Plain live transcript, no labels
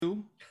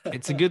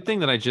It's a good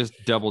thing that I just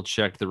double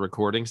checked the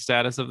recording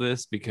status of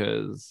this,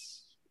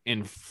 because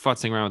in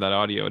futzing around with that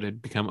audio, it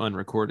had become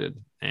unrecorded,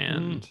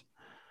 and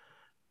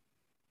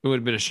it would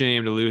have been a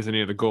shame to lose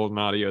any of the golden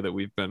audio that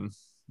we've been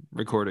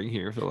recording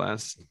here for the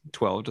last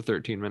 12 to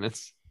 13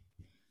 minutes.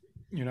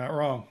 You're not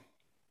wrong.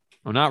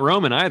 I'm not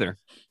Roman either.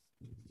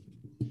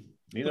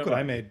 Look what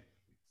I made.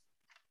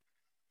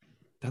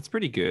 That's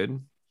pretty good.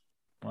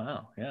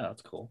 Wow. Yeah,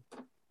 that's cool.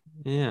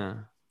 Yeah.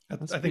 I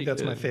think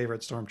that's my favorite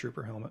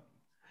Stormtrooper helmet.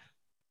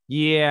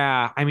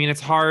 Yeah. I mean,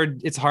 it's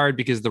hard. It's hard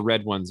because the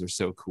red ones are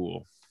so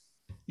cool.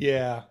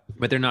 Yeah.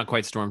 But they're not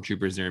quite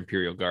Stormtroopers. They're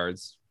Imperial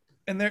Guards.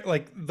 And they're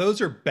like,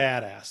 those are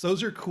badass.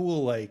 Those are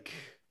cool. Like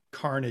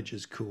Carnage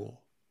is cool,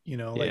 you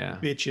know,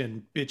 like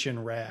bitchin'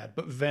 rad.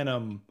 But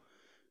Venom,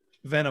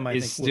 I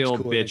think still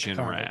looks bitchin'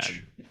 rad.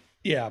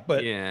 Yeah,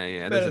 but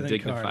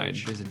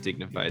there's a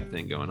dignified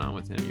thing going on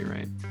with him. You're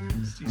right.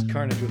 He's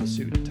Carnage with a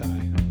suit and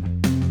tie.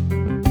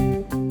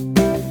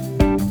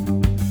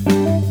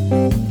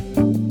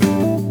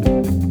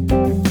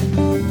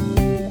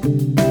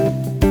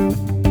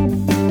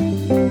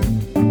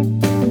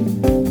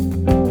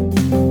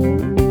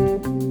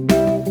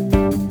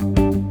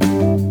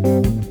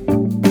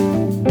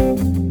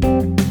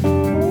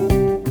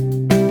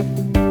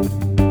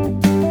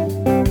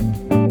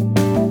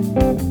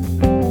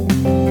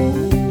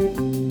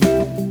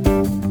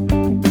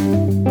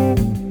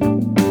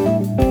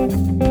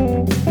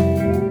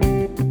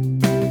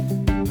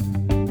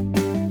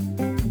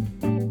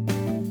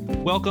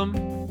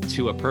 Welcome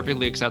to A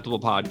Perfectly Acceptable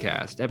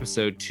Podcast,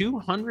 episode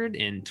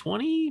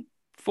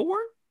 224?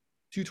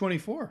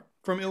 224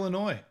 from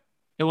Illinois.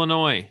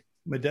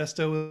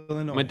 Modesto,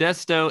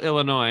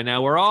 Illinois.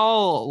 Now, we're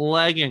all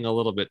lagging a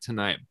little bit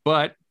tonight,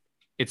 but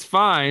it's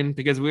fine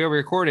because we are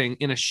recording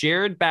in a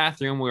shared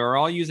bathroom. We are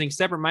all using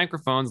separate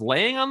microphones,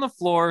 laying on the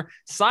floor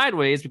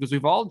sideways because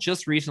we've all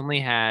just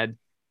recently had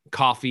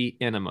coffee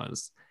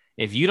enemas.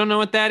 If you don't know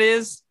what that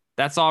is,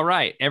 that's all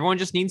right. Everyone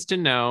just needs to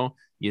know.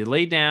 You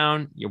lay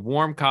down, you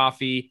warm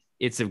coffee.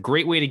 It's a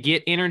great way to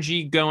get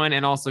energy going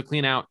and also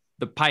clean out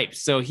the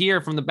pipes. So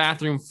here from the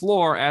bathroom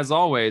floor, as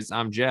always,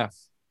 I'm Jeff.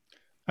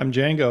 I'm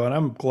Django, and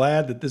I'm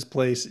glad that this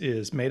place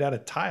is made out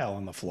of tile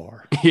on the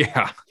floor.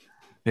 Yeah.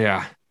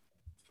 And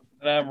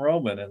I'm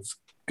Roman, and it's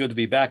good to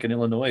be back in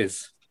Illinois.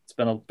 It's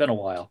been a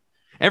while.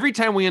 Every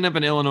time we end up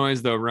in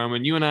Illinois, though,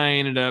 Roman, you and I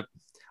ended up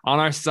on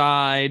our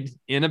side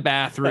in a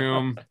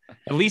bathroom.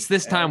 At least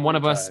this time, one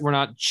of us were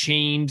not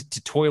chained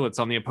to toilets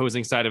on the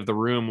opposing side of the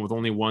room with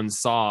only one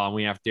saw, and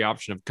we have the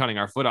option of cutting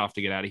our foot off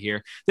to get out of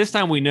here. This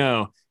time we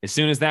know as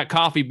soon as that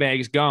coffee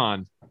bag's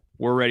gone,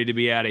 we're ready to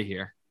be out of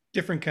here.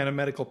 Different kind of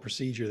medical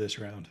procedure this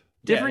round.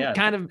 Different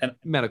kind of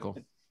medical.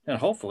 And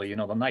hopefully,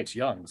 the night's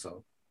young,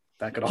 so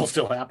that could all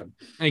still happen.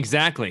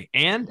 Exactly.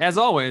 And as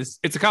always,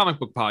 it's a comic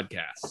book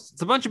podcast.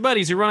 It's a bunch of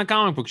buddies who run a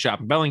comic book shop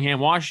in Bellingham,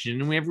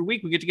 Washington. And every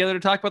week we get together to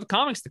talk about the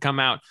comics that come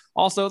out.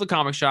 Also the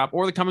comic shop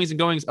or the comings and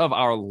goings of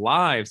our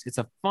lives. It's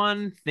a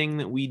fun thing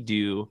that we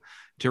do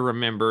to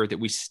remember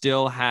that we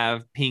still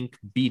have pink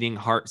beating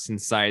hearts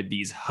inside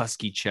these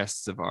husky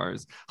chests of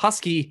ours.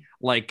 Husky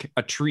like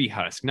a tree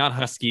husk, not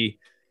husky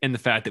in the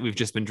fact that we've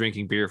just been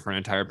drinking beer for an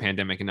entire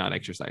pandemic and not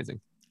exercising.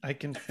 I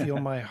can feel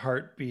my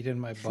heartbeat in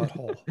my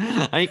butthole.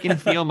 I can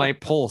feel my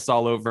pulse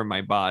all over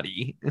my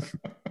body.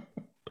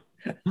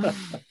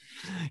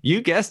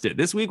 You guessed it.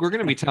 This week, we're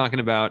going to be talking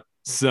about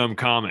some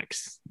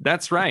comics.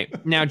 That's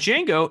right. Now,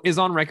 Django is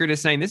on record as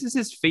saying this is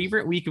his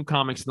favorite week of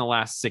comics in the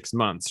last 6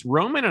 months.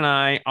 Roman and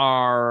I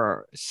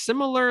are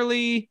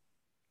similarly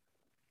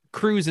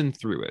cruising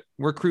through it.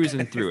 We're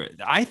cruising through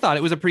it. I thought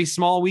it was a pretty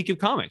small week of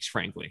comics,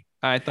 frankly.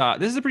 I thought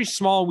this is a pretty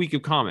small week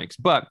of comics,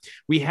 but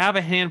we have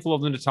a handful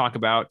of them to talk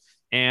about.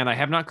 And I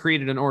have not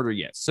created an order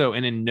yet. So,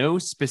 and in no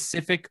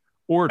specific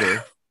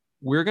order,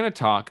 we're going to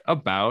talk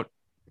about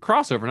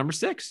crossover number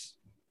 6,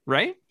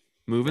 right?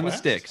 Moving the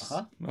sticks.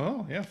 Uh-huh.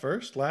 Oh, yeah.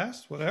 First,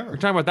 last, whatever. We're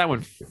talking about that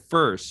one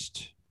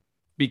first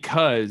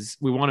because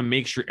we want to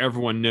make sure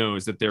everyone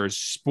knows that there is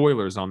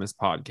spoilers on this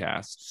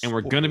podcast. And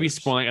we're going to be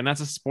spoiling, and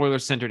that's a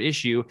spoiler-centered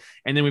issue.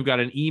 And then we've got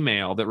an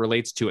email that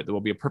relates to it that will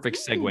be a perfect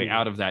segue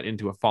out of that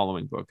into a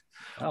following book.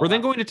 We're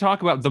then going to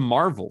talk about The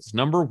Marvels,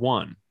 number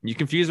 1. You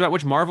confused about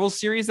which Marvels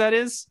series that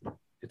is?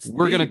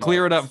 We're going to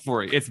clear it up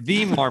for you. It's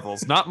The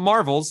Marvels, not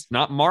Marvels,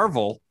 not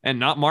Marvel, and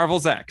not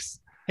Marvel's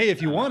X. Hey,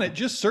 if you want it,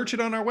 just search it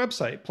on our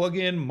website. Plug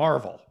in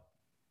Marvel.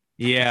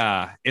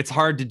 Yeah, it's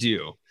hard to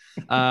do.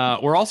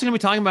 We're also going to be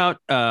talking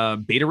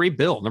about Beta Ray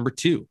Bill, number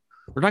 2.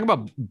 We're talking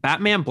about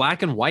Batman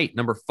Black and White,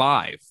 number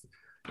 5.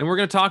 And we're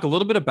going to talk a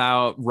little bit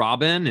about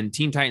Robin and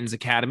Teen Titans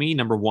Academy,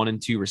 number 1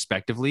 and 2,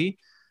 respectively.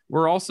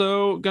 We're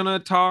also going to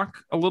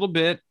talk a little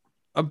bit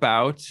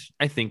about,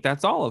 I think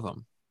that's all of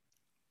them.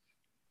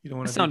 You don't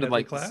want to sound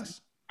like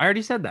Class? I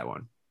already said that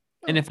one.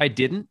 Oh. And if I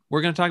didn't,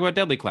 we're going to talk about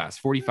Deadly Class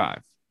 45.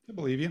 I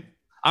believe you.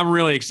 I'm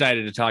really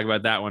excited to talk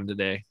about that one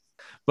today.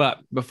 But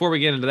before we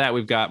get into that,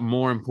 we've got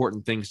more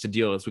important things to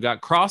deal with. We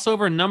got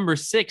crossover number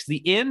 6,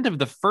 the end of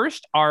the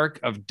first arc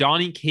of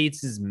Donny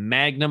Cates's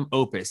magnum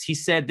opus. He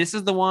said this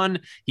is the one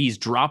he's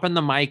dropping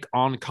the mic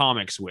on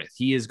comics with.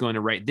 He is going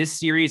to write this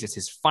series. It's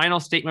his final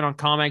statement on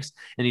comics,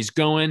 and he's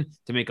going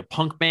to make a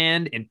punk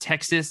band in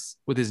Texas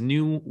with his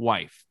new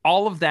wife.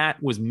 All of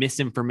that was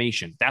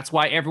misinformation. That's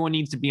why everyone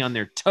needs to be on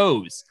their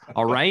toes,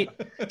 all right?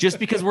 Just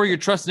because we're your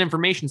trusted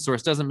information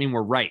source doesn't mean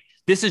we're right.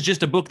 This is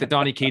just a book that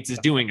Donny Cates is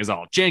doing is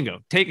all. Django,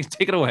 take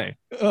it away.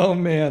 Oh,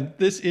 man.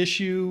 This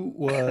issue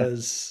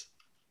was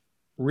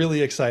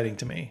really exciting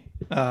to me.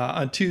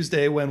 On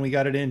Tuesday when we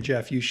got it in,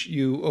 Jeff,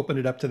 you opened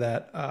it up to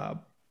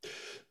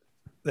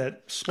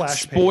that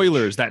splash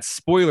spoilers, page. That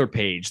spoiler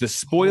page, the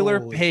spoiler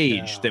Holy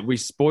page cow. that we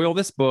spoil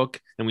this book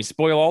and we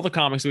spoil all the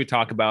comics that we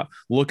talk about.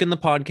 Look in the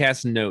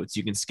podcast notes.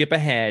 You can skip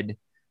ahead,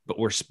 but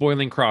we're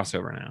spoiling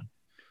crossover now.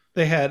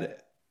 They had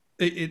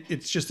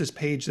it's just this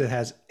page that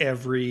has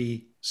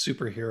every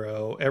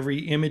superhero, every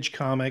Image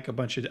comic, a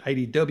bunch of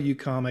IDW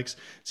comics.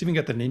 It's even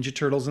got the Ninja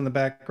Turtles in the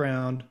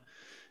background.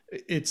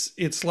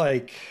 It's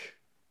like,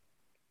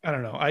 I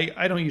don't know.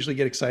 I don't usually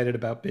get excited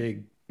about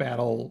big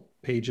battle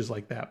pages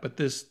like that, but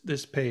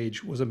this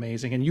page was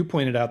amazing. And you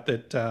pointed out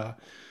that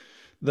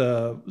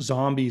the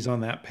zombies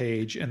on that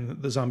page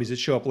and the zombies that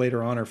show up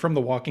later on are from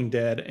The Walking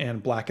Dead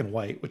and Black and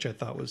White, which I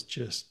thought was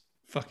just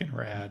fucking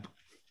rad.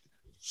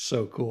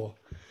 So cool.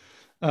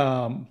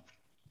 The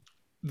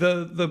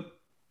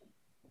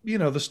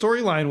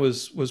storyline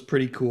was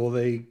pretty cool.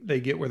 They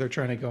get where they're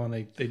trying to go and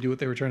they do what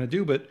they were trying to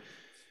do. But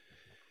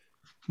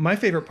my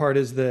favorite part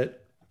is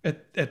that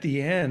at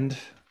the end,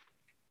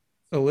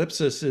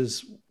 Ellipsis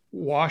is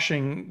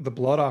washing the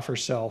blood off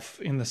herself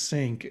in the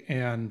sink,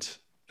 and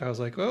I was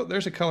like, oh,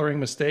 there's a coloring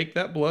mistake.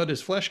 That blood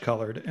is flesh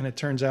colored. And it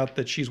turns out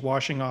that she's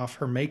washing off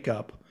her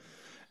makeup,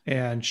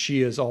 and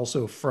she is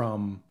also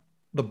from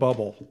the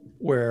bubble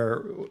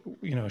where,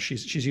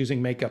 she's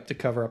using makeup to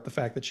cover up the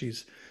fact that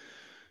she's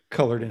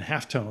colored in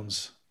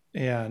halftones.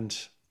 And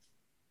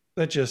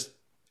that just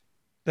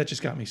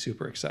got me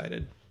super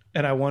excited.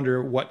 And I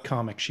wonder what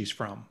comic she's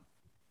from,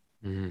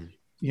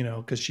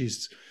 because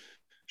she's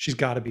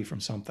got to be from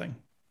something.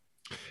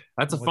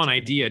 That's a fun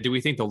idea. Do we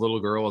think the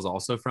little girl is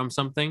also from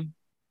something?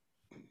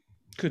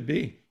 Could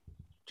be.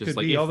 Just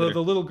Could be. Although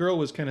the little girl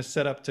was kind of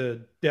set up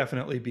to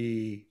definitely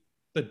be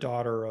the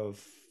daughter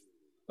of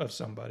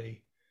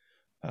somebody.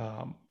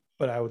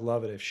 But I would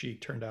love it if she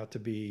turned out to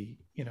be,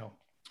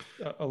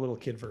 a little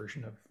kid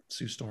version of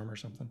Sue Storm or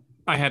something.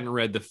 I hadn't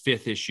read the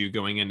 5th issue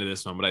going into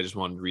this one, but I just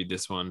wanted to read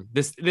this one.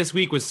 This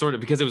week was sort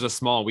of, because it was a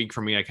small week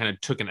for me, I kind of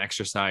took an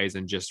exercise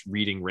in just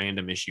reading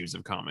random issues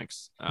of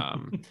comics.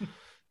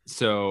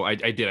 So I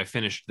did. I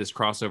finished this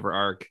crossover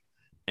arc,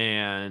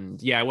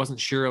 and yeah, I wasn't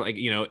sure,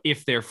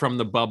 if they're from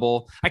the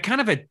bubble. I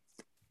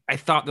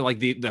thought that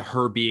the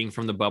her being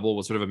from the bubble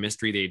was sort of a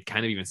mystery. They'd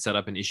kind of even set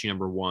up in issue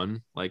number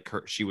 1,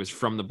 she was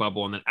from the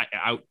bubble, and then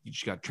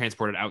she got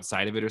transported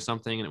outside of it or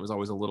something, and it was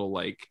always a little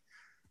like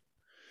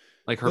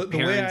her parents.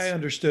 The way I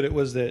understood it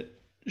was that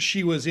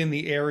she was in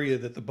the area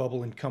that the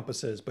bubble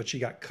encompasses, but she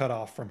got cut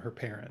off from her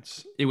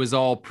parents. It was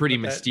all pretty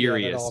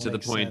mysterious to the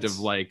point of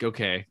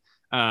okay.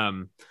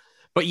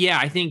 But yeah,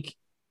 I think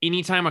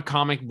anytime a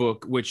comic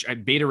book, which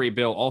Beta Ray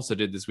Bill also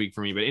did this week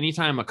for me, but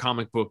anytime a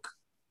comic book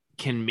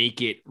can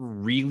make it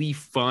really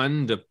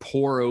fun to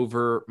pour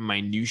over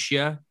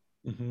minutia,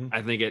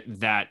 I think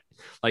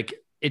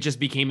it just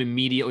became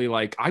immediately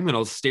I'm going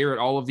to stare at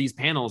all of these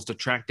panels to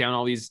track down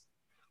all these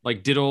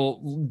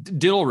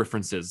diddle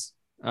references.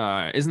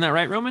 Isn't that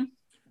right, Roman?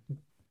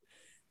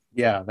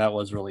 Yeah, that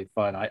was really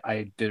fun.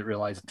 I didn't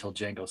realize until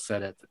Django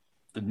said it,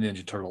 the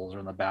Ninja Turtles are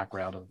in the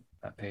background of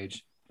that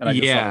page. And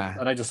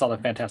I just saw the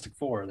Fantastic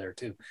Four there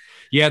too.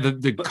 Yeah,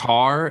 the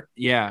car.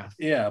 Yeah.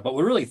 Yeah, but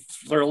what really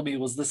thrilled me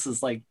was this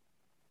is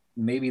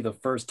maybe the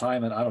first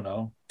time in, I don't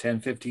know, 10,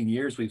 15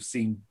 years we've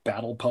seen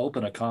Battle Pope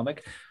in a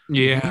comic.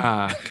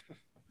 Yeah.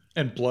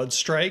 And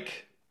Bloodstrike.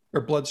 I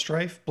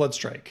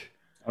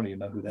don't even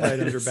know who that is. Right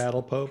under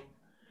Battle Pope.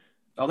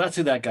 Oh, that's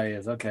who that guy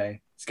is.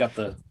 Okay. He's got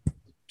the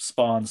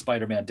Spawn,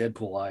 Spider-Man,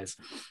 Deadpool eyes.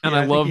 And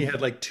I love he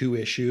had 2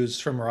 issues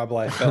from Rob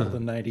Liefeld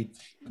in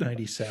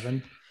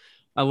 97.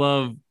 I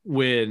love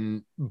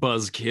when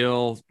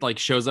Buzzkill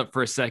shows up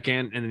for a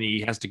second and then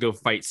he has to go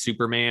fight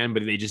Superman,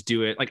 but they just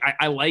do it.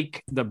 I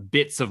like the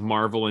bits of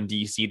Marvel and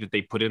DC that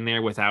they put in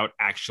there without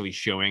actually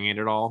showing it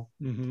at all.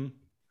 I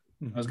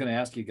was going to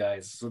ask you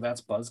guys, so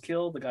that's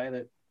Buzzkill, the guy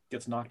that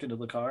gets knocked into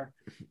the car?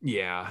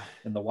 Yeah.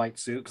 In the white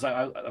suit?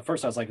 Because at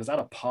first I was like, is that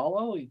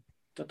Apollo?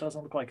 That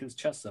doesn't look like his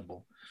chest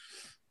symbol.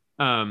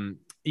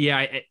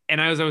 Yeah. And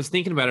I was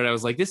thinking about it. I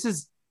was like, this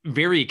is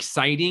very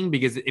exciting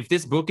because if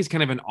this book is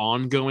kind of an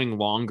ongoing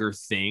longer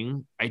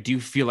thing, I do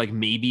feel like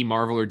maybe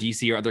Marvel or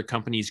DC or other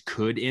companies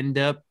could end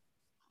up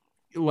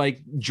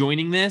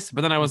joining this.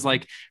 But then I was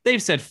like,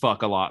 they've said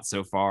fuck a lot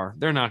so far.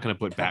 They're not going to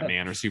put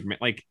Batman or Superman.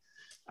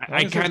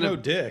 I kind of no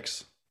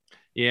dicks.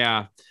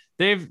 Yeah,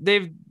 they've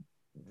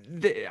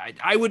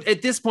I would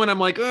at this point, I'm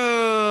like,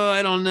 oh,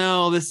 I don't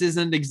know. This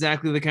isn't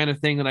exactly the kind of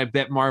thing that I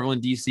bet Marvel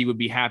and DC would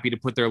be happy to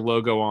put their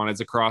logo on as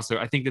a crossover.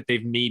 I think that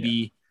they've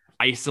maybe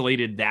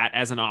isolated that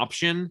as an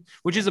option,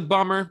 which is a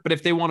bummer. But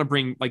if they want to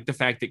bring like the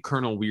fact that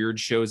Colonel Weird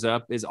shows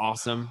up is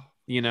awesome,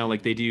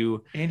 like they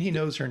do. And he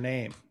knows her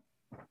name.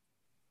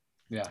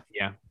 Yeah.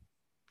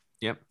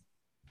 Yep.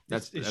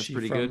 That's she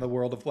pretty from good. The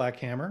World of Black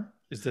Hammer?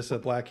 Is this a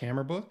Black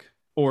Hammer book?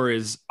 Or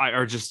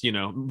just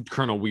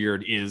Colonel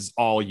Weird is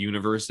all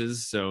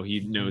universes, so he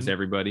knows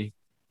everybody.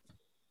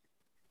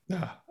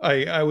 Yeah,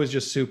 I was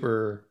just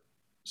super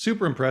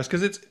impressed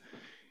because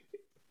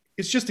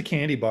it's just a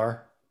candy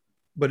bar,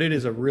 but it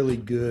is a really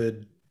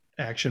good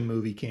action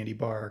movie candy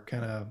bar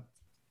kind of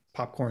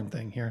popcorn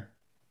thing here.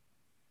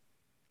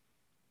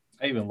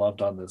 I even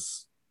loved on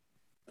this.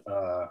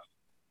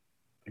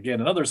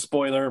 Again, another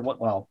spoiler.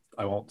 Well,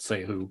 I won't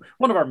say who.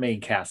 One of our main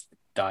cast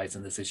dies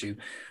in this issue.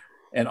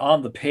 And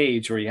on the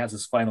page where he has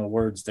his final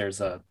words,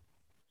 there's a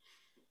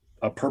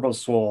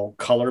purposeful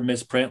color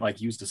misprint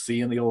like you used to see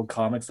in the old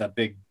comics, that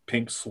big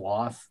pink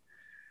swath.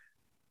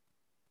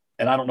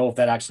 And I don't know if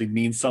that actually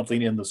means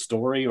something in the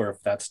story or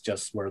if that's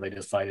just where they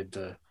decided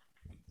to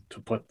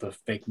put the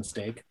fake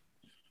mistake.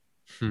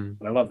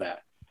 But I love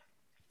that.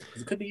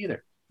 It could be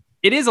either.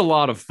 It is a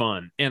lot of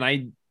fun.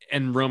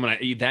 And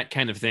Roman, that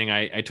kind of thing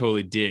I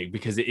totally dig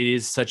because it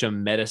is such a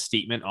meta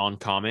statement on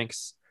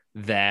comics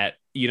that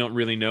you don't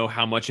really know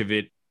how much of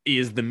it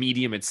is the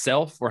medium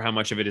itself or how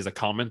much of it is a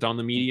comment on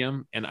the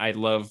medium. And I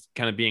love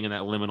kind of being in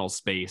that liminal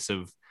space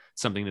of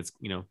something that's,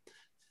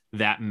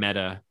 that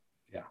meta.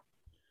 Yeah.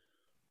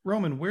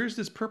 Roman, where's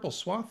this purple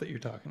swath that you're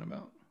talking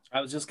about?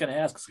 I was just going to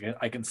ask,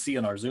 I can see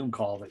in our Zoom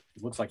call that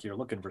it looks like you're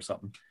looking for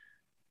something.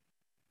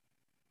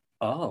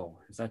 Oh,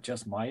 is that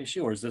just my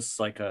issue or is this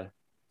like a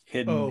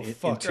hidden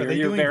interior Are they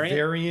doing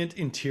variant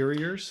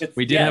interiors?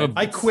 We did have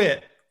I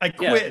quit.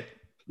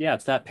 Yeah,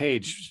 it's that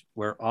page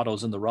where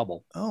Otto's in the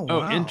rubble. Oh,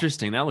 wow.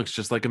 Interesting. That looks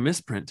just like a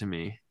misprint to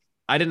me.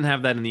 I didn't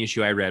have that in the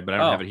issue I read, but I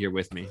don't have it here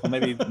with me. Well,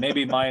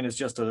 maybe mine is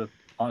just a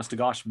honest to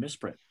gosh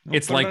misprint.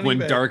 It's like when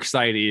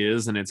Darkseid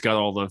is, and it's got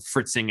all the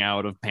fritzing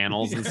out of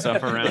panels and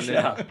stuff around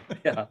it.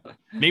 Yeah.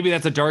 Maybe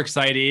that's a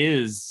Darkseid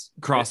is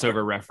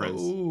crossover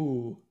reference.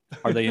 Ooh.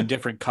 Are they in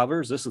different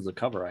covers? This is the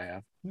cover I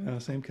have. Yeah,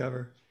 same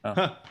cover.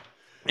 Oh.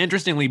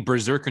 Interestingly,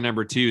 Berserker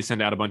 #2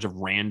 sent out a bunch of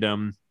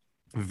random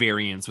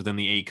variants within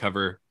the A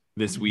cover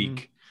this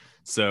week.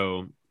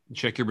 So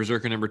check your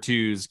Berserker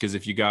 #2s because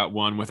if you got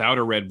one without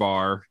a red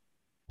bar,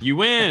 you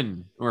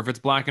win. Or if it's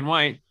black and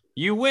white,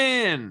 you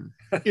win.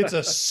 It's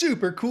a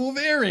super cool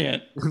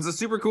variant. It's a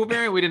super cool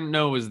variant we didn't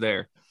know was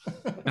there.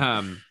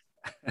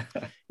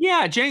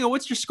 Yeah, Django,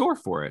 what's your score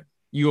for it?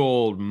 You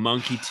old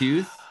monkey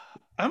tooth.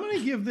 I'm gonna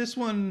give this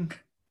one.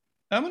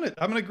 I'm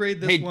gonna grade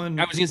this one.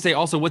 I was gonna say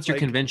also, what's your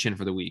convention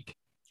for the week?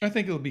 I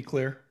think it'll be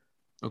clear.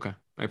 Okay,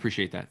 I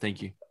appreciate that.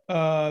 Thank you.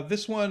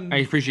 This one. I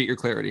appreciate your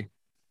clarity.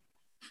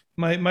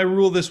 My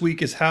rule this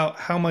week is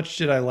how much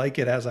did I like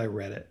it as I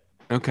read it.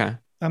 Okay.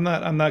 I'm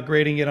not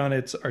grading it on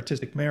its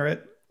artistic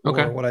merit.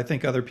 Okay. Or what I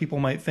think other people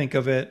might think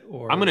of it.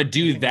 Or I'm gonna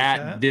do like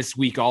that this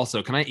week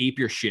also. Can I ape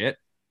your shit?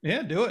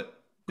 Yeah, do it.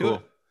 Cool. Do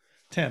it.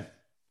 10.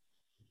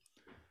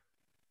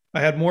 I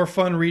had more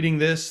fun reading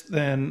this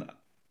than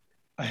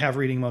I have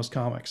reading most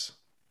comics.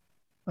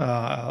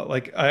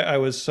 I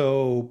was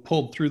so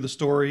pulled through the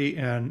story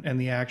and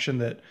the action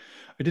that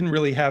I didn't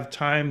really have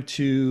time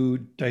to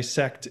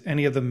dissect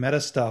any of the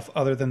meta stuff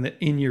other than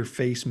the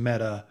in-your-face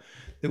meta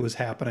that was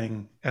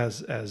happening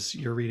as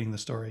you're reading the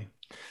story.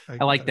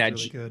 I like that.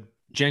 Really good.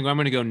 Django, I'm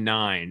going to go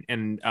 9.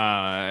 And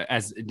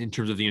as in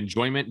terms of the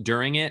enjoyment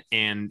during it,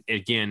 and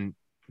again,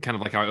 kind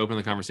of like how I opened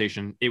the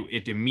conversation,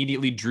 it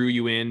immediately drew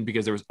you in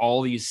because there was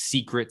all these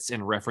secrets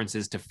and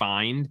references to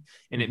find,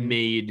 and it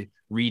made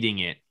reading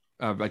it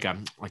like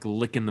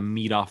licking the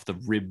meat off the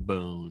rib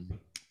bone,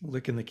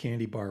 licking the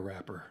candy bar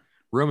wrapper.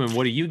 Roman,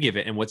 what do you give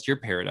it, and what's your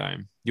paradigm?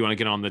 Do you want to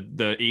get on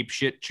the ape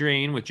shit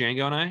train with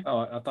Django and I? Oh,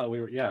 I thought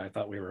we were. Yeah, I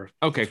thought we were.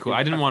 Okay, cool.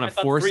 I didn't want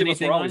to force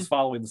anything. We're always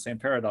following the same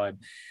paradigm.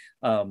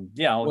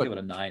 Yeah, I'll give it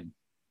a 9.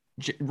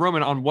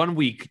 Roman, on 1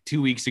 week,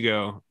 2 weeks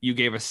ago, you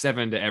gave a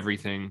 7 to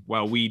everything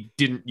while we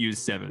didn't use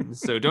 7.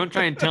 So don't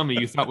try and tell me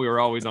you thought we were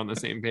always on the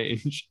same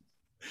page.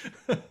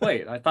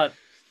 Wait, I don't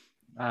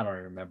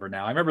remember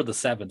now. I remember the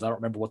 7s. I don't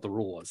remember what the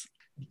rule was.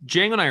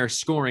 Django and I are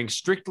scoring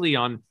strictly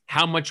on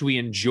how much we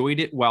enjoyed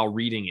it while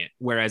reading it.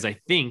 Whereas I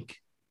think,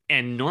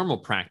 and normal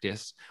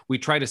practice, we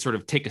try to sort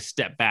of take a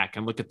step back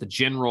and look at the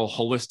general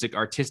holistic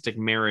artistic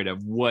merit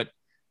of what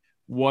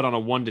on a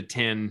 1 to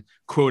 10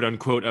 quote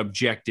unquote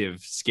objective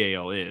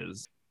scale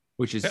is,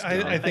 which is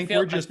I think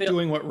we're just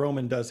doing what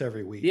Roman does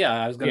every week. Yeah,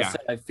 I was gonna say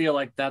I feel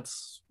like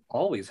that's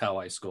always how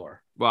I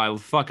score. Well, I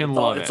fucking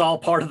love it. It's all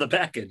part of the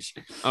package.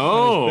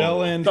 Oh,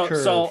 bell end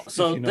curve,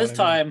 so this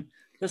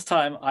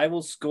time I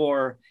will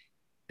score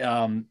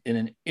in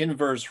an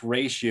inverse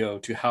ratio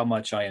to how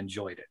much I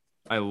enjoyed it.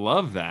 I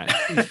love that.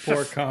 These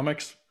poor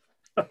comics.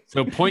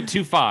 So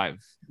 0.25.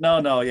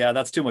 No, yeah,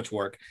 that's too much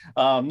work.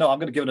 No, I'm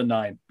going to give it a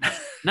 9.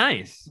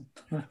 Nice.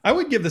 I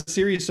would give the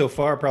series so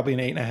far probably an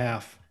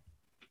 8.5.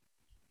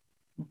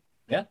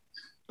 Yeah.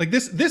 Like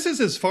this is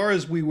as far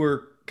as we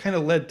were kind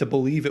of led to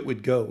believe it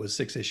would go, was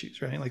 6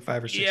 issues, right? Like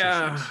 5 or 6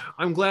 issues.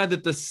 I'm glad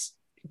that this,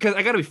 because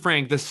I got to be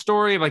frank, the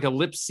story of like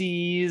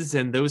ellipses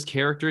and those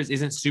characters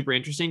isn't super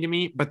interesting to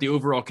me, but the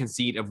overall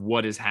conceit of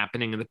what is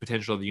happening and the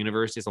potential of the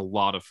universe is a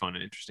lot of fun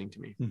and interesting to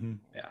me. Mm-hmm.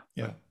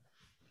 Yeah.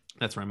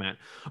 That's where I'm at.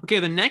 Okay,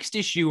 the next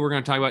issue we're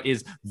going to talk about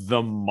is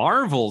The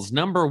Marvels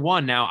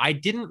 #1. Now, I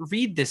didn't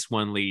read this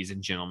one, ladies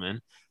and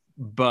gentlemen,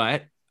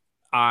 but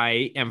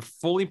I am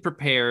fully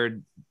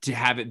prepared to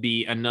have it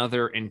be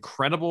another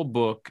incredible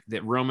book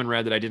that Roman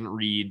read that I didn't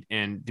read,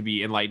 and to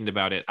be enlightened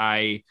about it.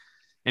 I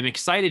am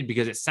excited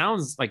because it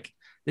sounds like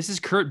this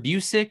is Kurt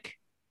Busiek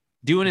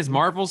doing his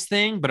Marvels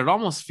thing, but it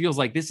almost feels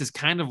like this is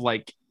kind of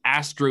like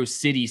Astro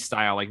City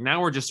style. Like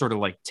now we're just sort of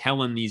like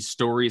telling these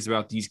stories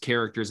about these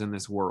characters in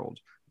this world.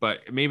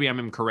 But maybe I'm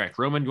incorrect.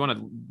 Roman, do you want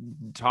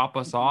to top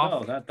us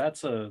off? No,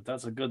 that's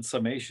a good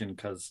summation,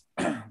 because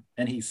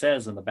and he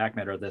says in the back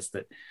matter of this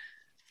that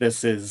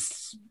this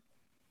is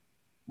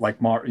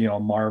like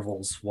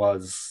Marvel's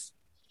was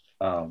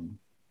from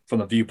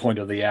the viewpoint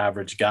of the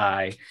average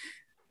guy,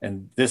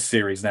 and this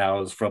series now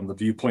is from the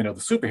viewpoint of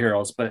the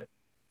superheroes. But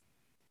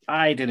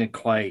I didn't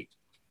quite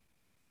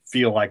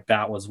feel like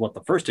that was what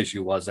the first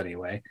issue was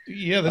anyway.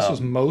 Yeah, this was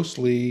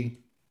mostly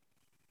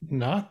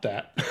not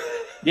that.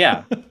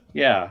 yeah.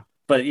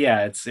 But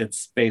yeah,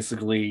 it's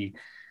basically,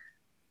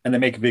 and they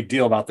make a big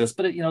deal about this,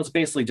 but it's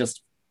basically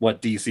just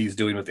what DC is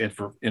doing with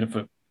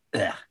Infinite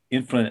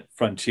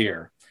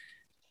Frontier.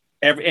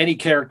 Any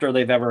character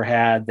they've ever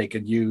had, they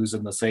could use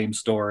in the same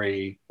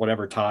story,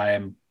 whatever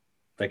time,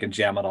 they can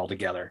jam it all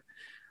together.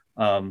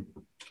 And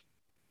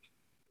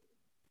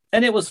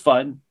it was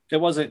fun. It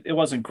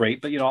wasn't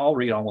great, but I'll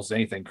read almost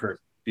anything Kurt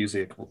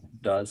Busiek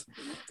does,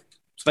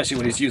 especially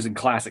when he's using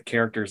classic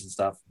characters and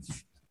stuff.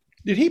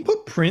 Did he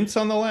put Prince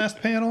on the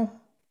last panel?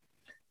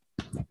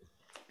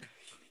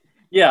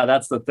 Yeah,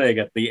 that's the thing.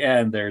 At the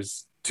end,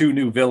 there's 2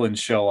 new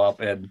villains show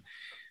up, and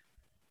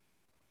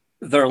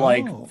they're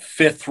like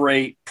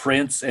 5th-rate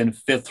Prince and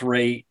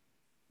 5th-rate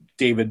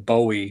David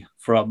Bowie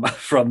from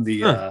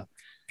the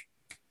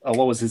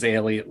what was his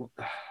alien?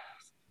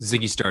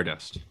 Ziggy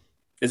Stardust.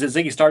 Is it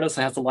Ziggy Stardust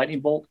that has the lightning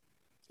bolt?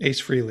 Ace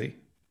Frehley.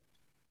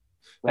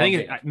 I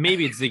think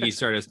maybe it's Ziggy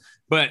Stardust,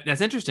 but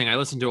that's interesting. I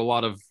listened to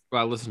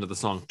the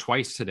song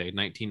twice today,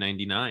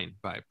 1999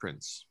 by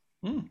Prince.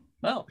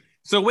 Oh.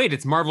 So wait,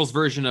 it's Marvel's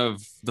version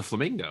of the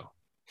Flamingo.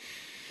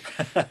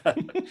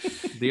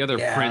 The other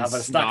Prince but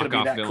it's not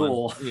knockoff that villain.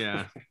 Cool.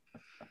 Yeah.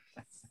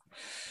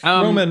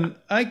 Roman,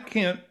 I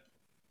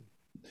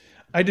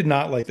did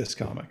not like this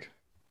comic.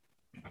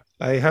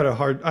 I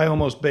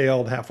almost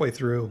bailed halfway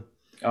through.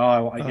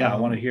 Oh, yeah, I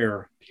want to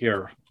hear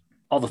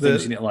all the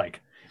things you didn't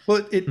like.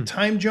 Well, it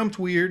time jumped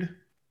weird.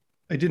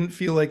 I didn't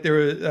feel like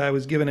I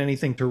was given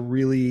anything to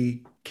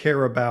really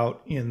care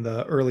about in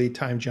the early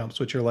time jumps,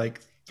 which are like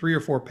 3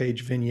 or 4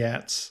 page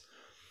vignettes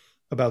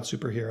about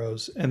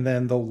superheroes. And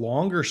then the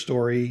longer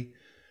story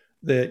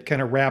that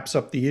kind of wraps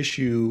up the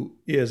issue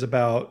is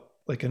about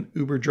like an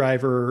Uber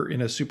driver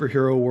in a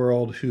superhero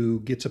world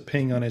who gets a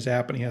ping on his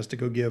app and he has to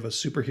go give a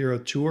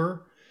superhero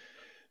tour.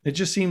 It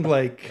just seemed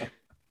like,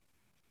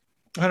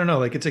 I don't know,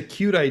 like it's a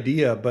cute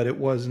idea, but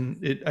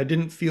I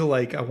didn't feel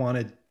like I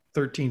wanted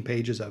 13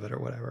 pages of it or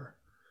whatever.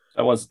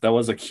 That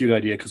was a cute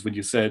idea, because when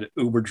you said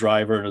Uber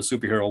driver in a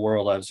superhero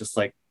world, I was just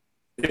like,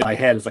 in my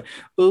head, it's like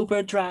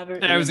Uber driver.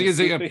 I was going to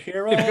say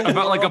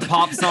about like a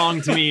pop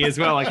song to me as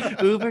well,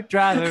 like Uber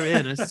driver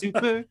in a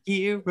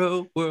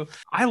superhero world.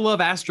 I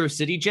love Astro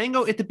City.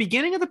 Django, at the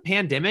beginning of the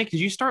pandemic, did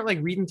you start like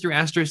reading through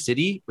Astro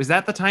City? Was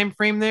that the time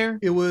frame there?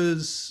 It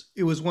was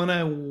when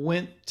I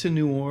went to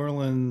New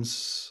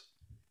Orleans,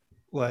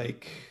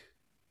 like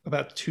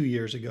about 2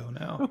 years ago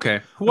now. Okay.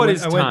 I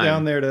went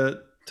down there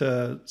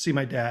to see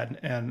my dad,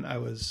 and I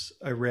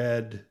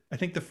read, I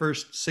think, the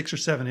first 6 or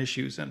 7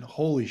 issues, and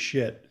holy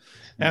shit,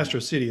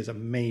 Astro City is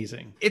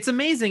amazing. It's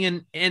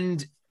amazing,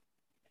 and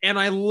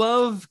I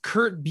love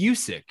Kurt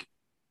Busiek.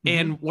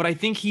 And what I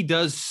think he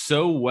does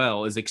so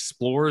well is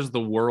explores the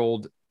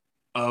world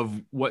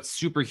of what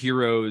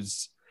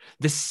superheroes,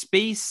 the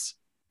space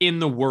in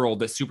the world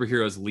that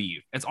superheroes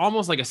leave. It's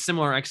almost like a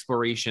similar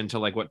exploration to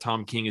like what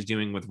Tom King is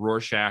doing with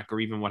Rorschach, or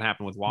even what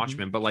happened with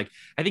Watchmen. But like,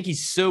 I think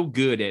he's so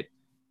good at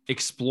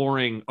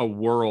exploring a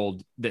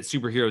world that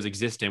superheroes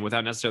exist in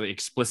without necessarily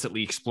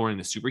explicitly exploring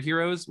the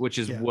superheroes, which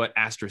is what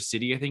Astro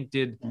City I think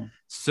did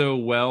so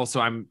well.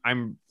 So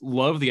I'm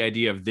love the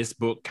idea of this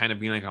book kind of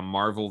being like a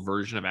Marvel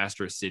version of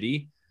Astro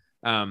City.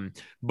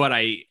 But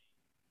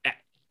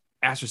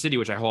Astro City,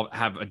 which I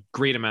have a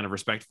great amount of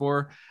respect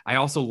for, I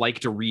also like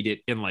to read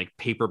it in like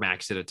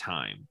paperbacks at a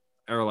time,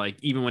 or like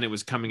even when it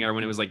was coming out,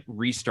 when it was like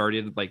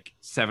restarted like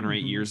 7 or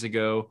 8 years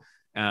ago.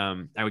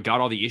 I got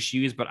all the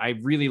issues, but I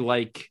really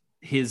like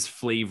his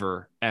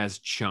flavor as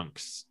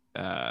chunks.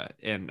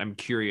 And I'm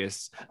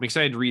curious. I'm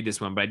excited to read this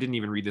one, but I didn't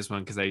even read this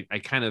one because I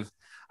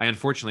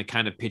unfortunately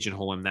kind of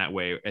pigeonhole him that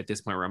way at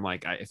this point, where I'm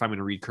like, if I'm going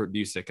to read Kurt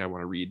Busiek, I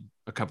want to read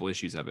a couple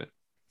issues of it.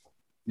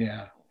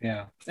 Yeah.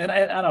 And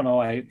I don't know.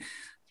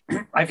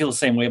 I feel the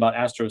same way about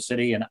Astro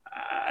City, and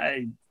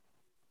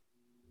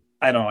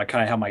I don't know. I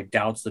kind of have my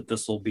doubts that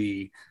this will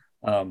be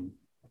um,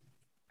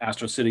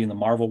 Astro City in the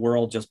Marvel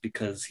world, just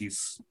because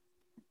he's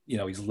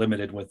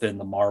limited within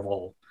the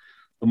Marvel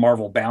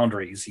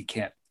boundaries. He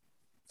can't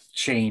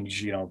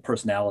change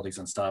personalities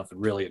and stuff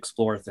and really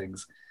explore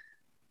things.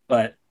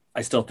 But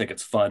I still think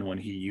it's fun when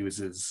he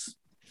uses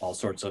all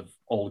sorts of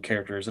old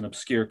characters and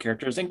obscure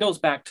characters, and goes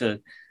back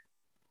to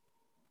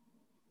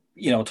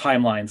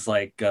timelines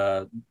like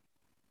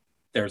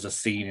there's a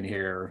scene in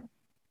here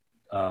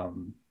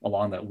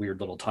along that weird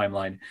little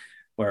timeline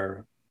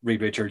where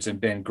Reed Richards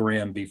and Ben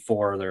Grimm,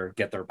 before they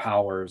get their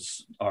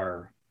powers,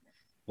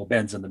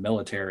 Ben's in the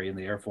military in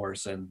the Air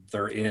Force, and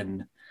they're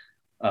in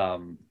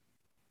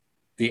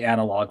the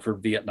analog for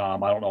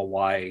Vietnam. I don't know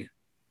why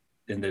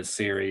in this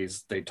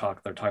series they're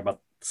talking about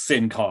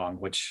Sin-Kong,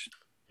 which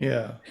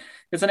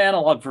it's an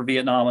analog for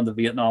Vietnam and the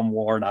Vietnam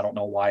War, and I don't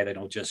know why they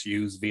don't just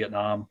use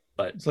Vietnam.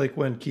 But it's like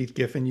when Keith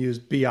Giffen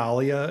used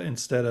Bialya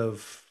instead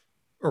of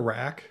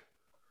Iraq.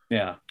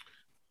 Yeah.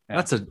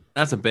 That's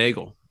a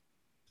bagel.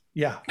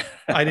 Yeah,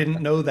 I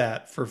didn't know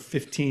that for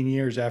 15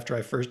 years after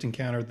I first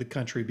encountered the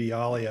country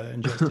Bialya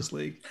in Justice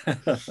League.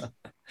 But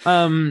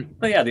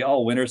yeah, the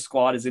All Winter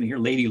Squad is in here.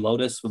 Lady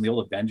Lotus from the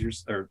old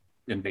Avengers or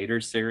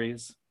Invaders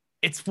series.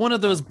 It's one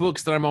of those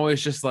books that I'm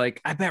always just like,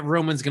 I bet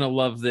Roman's gonna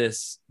love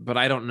this, but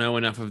I don't know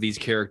enough of these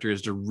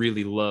characters to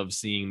really love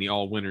seeing the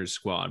All Winners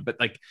Squad. But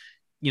like,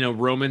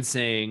 Roman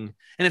saying,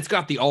 and it's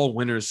got the All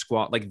Winners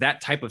Squad, like that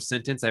type of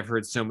sentence I've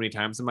heard so many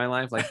times in my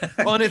life. Like,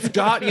 oh, and it's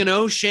got,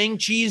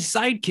 Shang-Chi's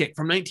sidekick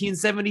from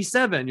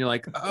 1977. You're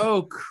like,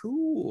 oh,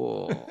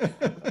 cool.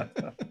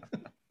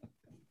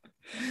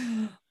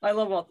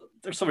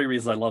 There's so many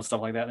reasons I love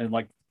stuff like that. And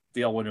like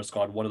the All Winter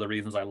Squad, one of the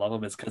reasons I love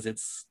them is because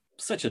it's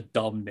such a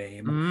dumb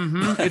name.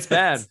 Mm-hmm. It's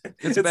bad.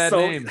 It's a bad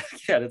name.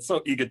 Yeah, it's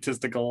so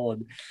egotistical,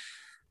 and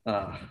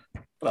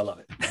but I love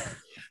it.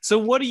 So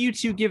what do you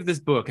two give this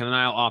book? And then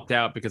I'll opt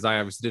out because I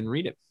obviously didn't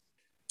read it.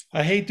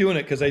 I hate doing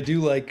it because I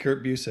do like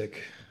Kurt Busiek.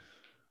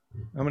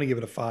 I'm going to give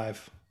it a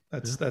 5.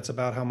 That's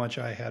about how much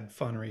I had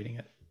fun reading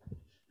it.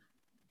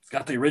 It's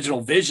got the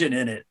original Vision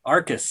in it,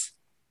 Arcus,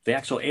 the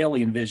actual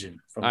alien Vision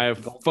from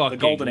the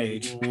Golden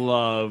Age.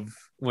 Love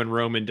when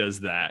Roman does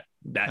that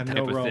type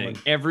of thing.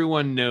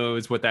 Everyone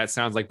knows what that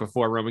sounds like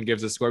before Roman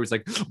gives a score. He's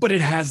like, but it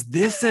has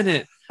this in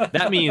it.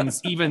 That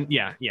means even,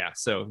 yeah.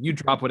 So you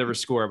drop whatever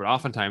score, but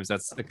oftentimes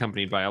that's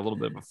accompanied by a little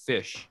bit of a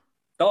fish.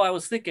 Oh, I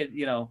was thinking,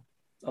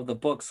 of the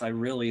books I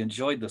really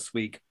enjoyed this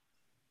week.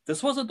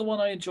 This wasn't the one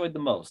I enjoyed the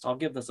most. I'll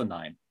give this a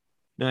 9.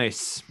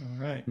 Nice.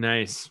 All right.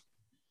 Nice.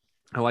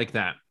 I like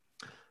that.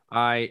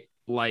 Okay,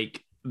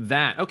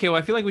 well,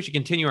 I feel like we should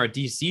continue our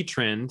DC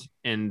trend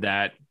in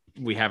that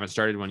we haven't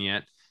started one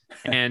yet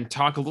and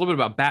talk a little bit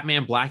about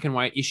Batman Black and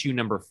White issue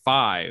number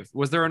 5.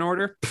 Was there an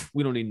order?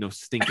 We don't need no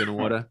stinking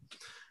order.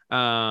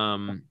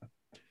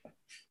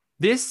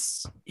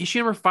 This issue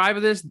number 5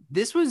 of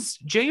this was,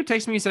 Jacob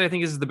texted me and said, I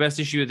think this is the best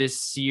issue of this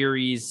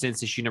series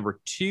since issue number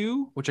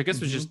 2, which I guess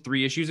was just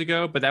 3 issues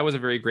ago, but that was a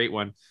very great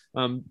one.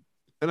 And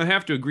I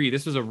have to agree,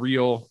 this was a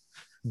real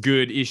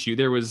good issue.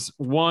 There was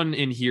one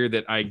in here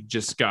that I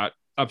just got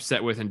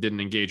upset with and didn't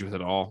engage with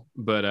at all,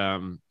 but I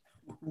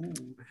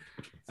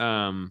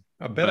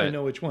bet I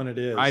know which one it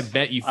is. I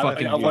bet you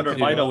fucking I wonder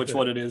if I know which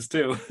one it is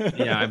too.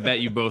 Yeah, I bet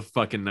you both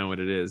fucking know what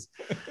it is.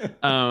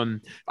 I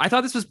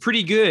thought this was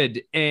pretty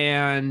good,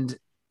 and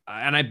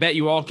I bet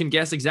you all can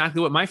guess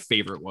exactly what my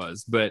favorite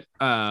was. But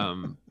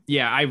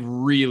yeah, I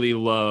really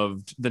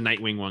loved the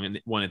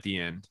Nightwing one at the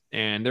end,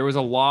 and there was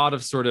a lot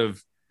of sort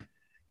of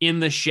in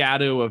the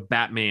shadow of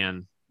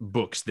Batman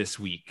books this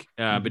week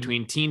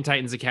between Teen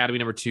Titans Academy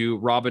number 2,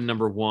 Robin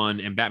number 1,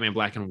 and Batman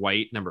Black and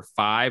White number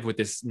 5 with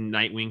this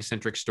Nightwing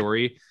centric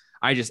story.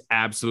 I just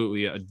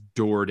absolutely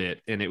adored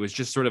it. And it was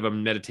just sort of a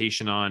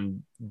meditation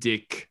on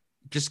Dick,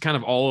 just kind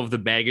of all of the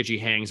baggage he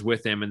hangs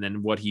with him and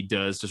then what he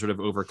does to sort of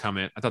overcome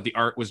it. I thought the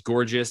art was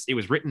gorgeous. It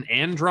was written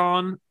and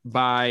drawn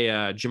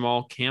by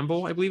Jamal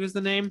Campbell, I believe is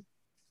the name.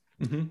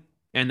 Mm-hmm.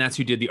 And that's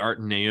who did the art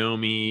in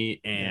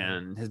Naomi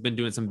and has been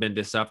doing some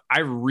Bendis stuff. I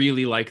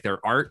really like their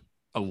art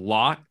a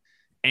lot.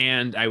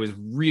 And I was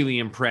really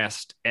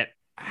impressed at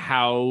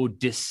how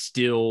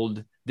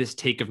distilled this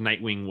take of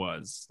Nightwing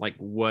was. Like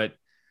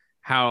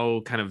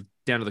how kind of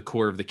down to the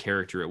core of the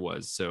character it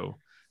was. So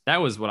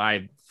that was what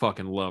I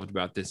fucking loved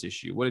about this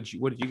issue. What did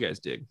you guys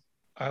dig?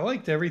 I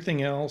liked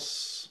everything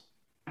else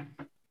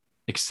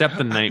except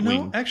the Nightwing.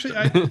 No, actually,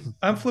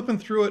 I'm flipping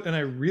through it and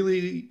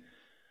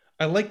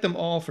I like them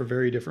all for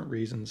very different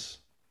reasons.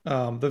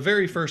 The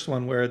very first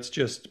one where it's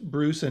just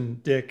Bruce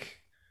and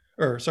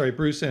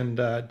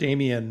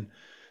Damian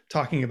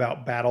talking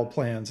about battle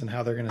plans and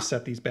how they're going to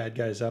set these bad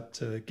guys up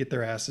to get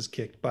their asses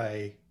kicked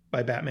by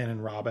Batman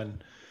and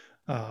Robin.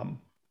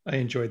 I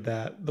enjoyed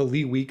that. The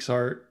Lee Weeks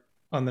art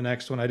on the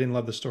next one, I didn't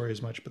love the story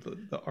as much, but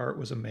the art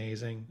was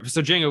amazing.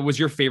 So Django, was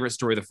your favorite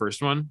story the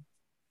first one?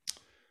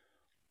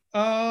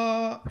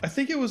 I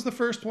think it was the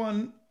first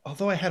one,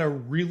 although I had a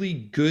really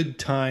good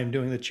time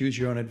doing the Choose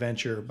Your Own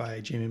Adventure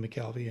by Jamie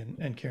McKelvey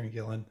and Karen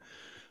Gillan.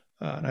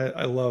 And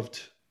I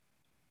loved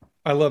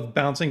I love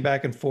bouncing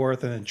back and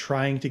forth and then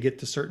trying to get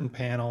to certain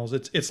panels.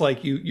 It's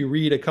like you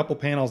read a couple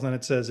panels and then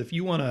it says if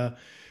you want to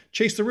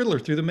chase the Riddler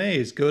through the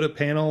maze, go to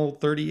panel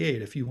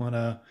 38. If you want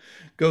to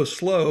go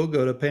slow,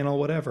 go to panel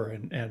whatever.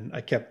 And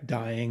I kept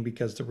dying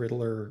because the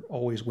Riddler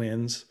always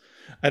wins.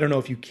 I don't know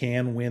if you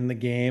can win the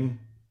game.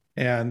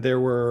 And there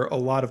were a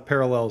lot of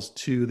parallels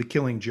to The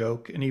Killing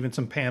Joke and even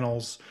some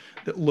panels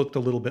that looked a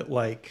little bit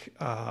like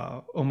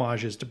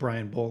homages to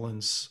Brian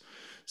Boland's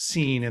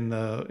scene in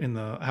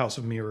the House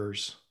of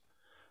Mirrors.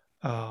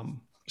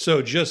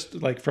 So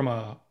just like from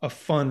a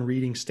fun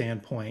reading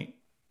standpoint,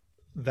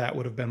 that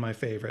would have been my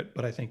favorite.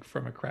 But I think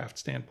from a craft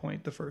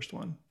standpoint, the first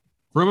one.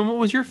 Roman, what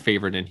was your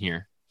favorite in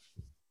here?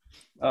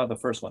 The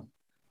first one.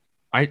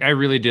 I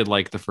really did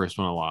like the first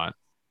one a lot.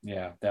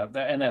 Yeah,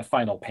 that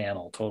final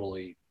panel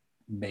totally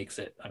makes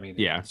it. I mean,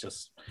 yeah, it's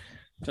just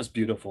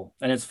beautiful.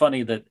 And it's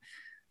funny that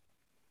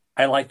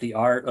I like the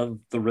art of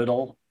the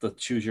riddle, the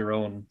choose your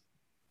own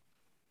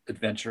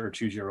adventure or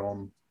choose your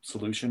own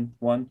solution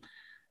one.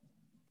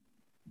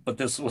 But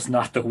this was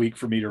not the week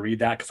for me to read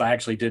that because I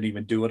actually didn't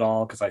even do it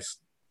all because I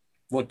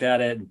looked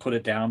at it and put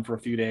it down for a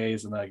few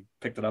days and then I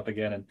picked it up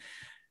again and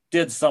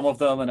did some of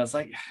them. And I was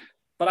like,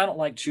 but I don't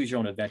like choose your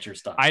own adventure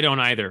stuff. I don't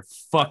either.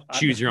 Fuck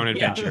choose your own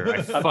adventure.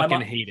 Yeah. I fucking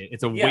hate it.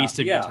 It's a waste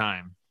of your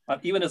time.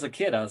 Even as a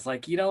kid, I was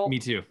like, me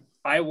too.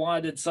 I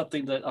wanted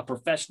something that a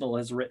professional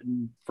has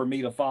written for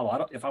me to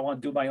follow. If I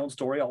want to do my own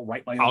story, I'll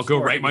write my own I'll story.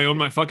 go write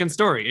my fucking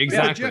story.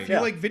 Exactly. Yeah, Jeff, you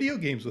like video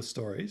games with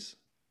stories.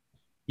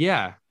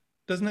 Yeah.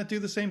 Doesn't that do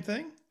the same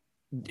thing?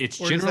 It's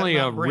generally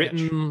a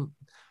written.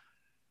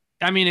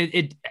 I mean,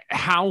 it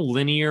how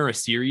linear a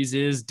series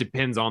is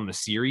depends on the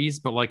series,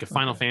 but like a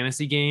Final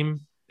Fantasy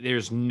game,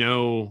 there's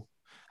no.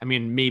 I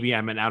mean, maybe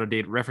I'm an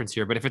out-of-date reference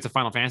here, but if it's a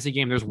Final Fantasy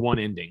game, there's one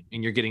ending,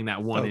 and you're getting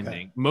that one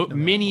ending.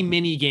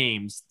 Many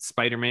games,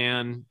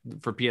 Spider-Man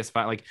for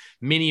PS5, like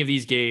many of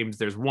these games,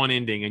 there's one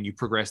ending, and you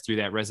progress through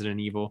that. Resident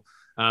Evil.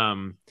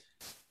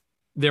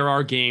 There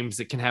are games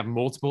that can have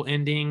multiple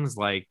endings,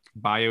 like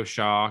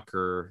BioShock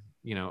or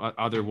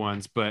other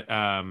ones, but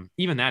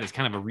even that is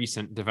kind of a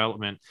recent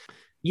development.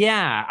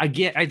 Yeah, I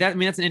get that. I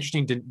mean, that's an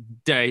interesting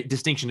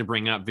distinction to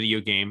bring up.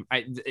 Video game,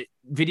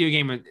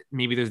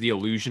 maybe there's the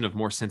illusion of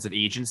more sense of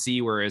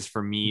agency, whereas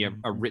for me,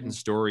 a written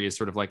story is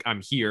sort of like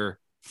I'm here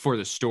for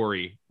the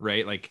story,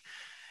 right? Like,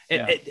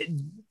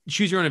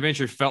 Choose Your Own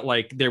Adventure felt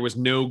like there was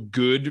no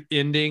good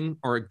ending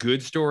or a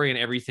good story, and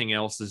everything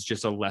else is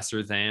just a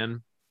lesser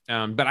than.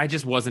 But I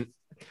just wasn't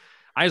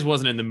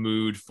in the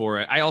mood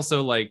for it. I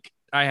also I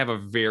have a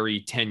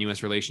very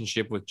tenuous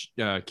relationship with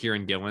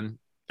Kieran Gillen.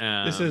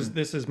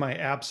 This is my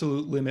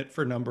absolute limit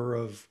for number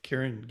of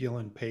Kieran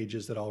Gillen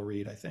pages that I'll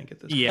read. I think at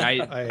this point.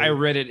 I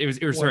read it. It was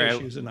sorry.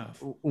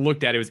 Enough.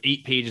 Looked at it. It was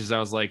 8 pages. I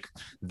was like,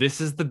 this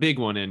is the big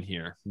one in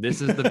here.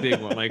 This is the big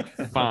one. Like,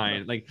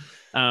 fine. Like,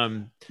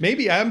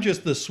 maybe I'm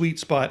just the sweet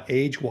spot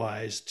age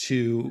wise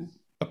to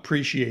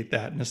appreciate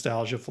that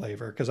nostalgia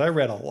flavor because I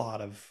read a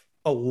lot of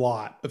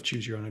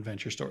Choose Your Own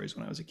Adventure stories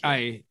when I was a kid.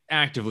 I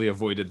actively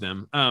avoided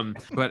them.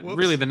 But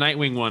really the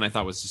Nightwing one I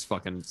thought was just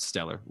fucking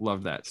stellar.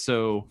 Love that.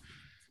 So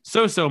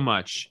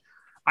much.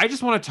 I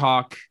just want to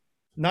talk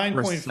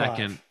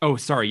 9.5. Oh,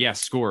 sorry. Yeah,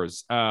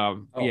 scores. Yeah,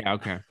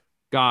 okay.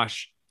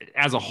 Gosh,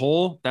 as a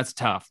whole, that's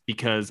tough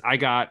because I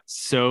got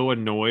so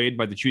annoyed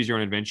by the Choose Your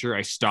Own Adventure.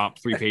 I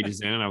stopped 3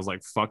 pages in and I was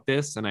like, fuck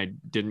this. And I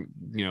didn't,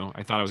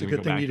 I thought I was going to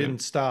go back. Good thing you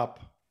didn't stop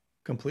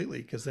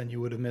completely because then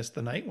you would have missed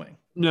the Nightwing.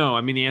 No,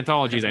 I mean the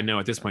anthologies I know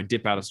at this point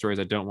dip out of stories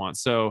I don't want.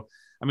 So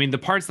I mean the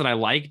parts that I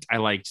liked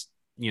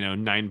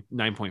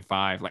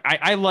 9.5. Like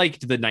I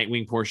liked the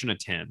Nightwing portion of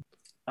 10.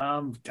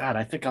 God,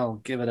 I think I'll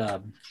give it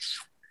a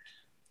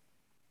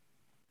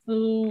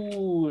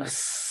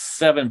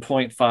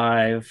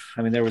 7.5.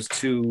 I mean there was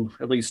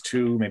at least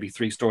two, maybe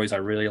 3 stories I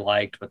really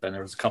liked, but then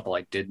there was a couple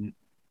I didn't.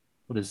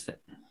 What is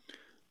it?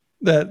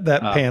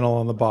 That panel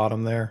on the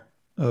bottom there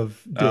of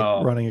Dick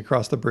running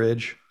across the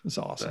bridge. It's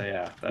awesome.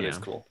 That is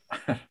cool.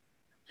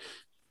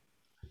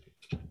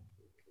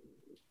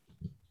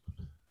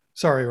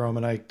 Sorry,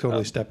 Roman, I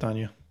totally stepped on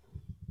you.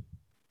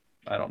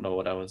 I don't know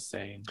what I was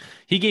saying.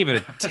 He gave it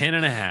a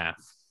 10.5.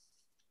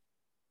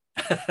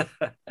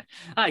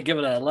 I give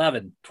it an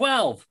 11,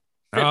 12,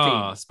 15.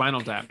 Oh, Spinal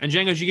Tap. And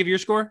Django, did you give your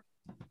score?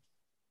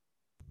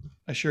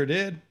 I sure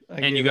did.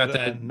 And you got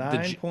the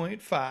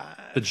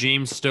 9.5. The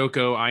James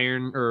Stokoe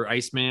Iron or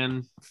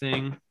Iceman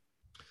thing.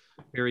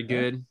 Very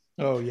good.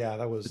 Oh yeah,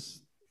 that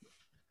was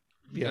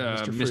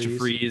Mr.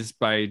 Freeze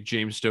by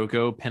James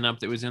Stokoe pinup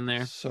that was in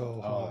there.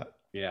 So hot.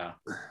 Yeah.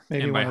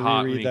 Maybe and want by to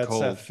hot, reread that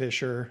cold. Seth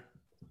Fisher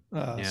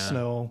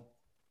snow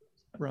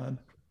run.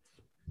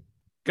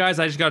 Guys,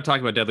 I just got to talk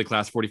about Deadly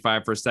Class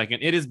 45 for a second.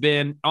 It has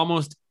been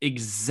almost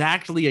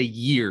exactly a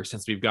year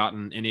since we've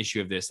gotten an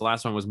issue of this. The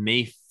last one was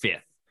May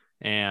 5th,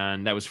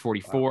 and that was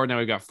 44. Wow. Now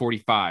we've got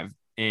 45.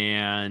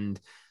 And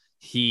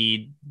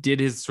he did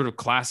his sort of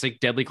classic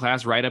Deadly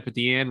Class right up at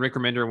the end. Rick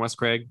Remender and Wes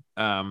Craig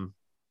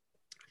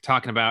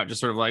talking about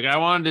just sort of like, I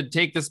wanted to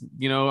take this,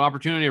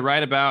 opportunity to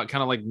write about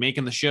kind of like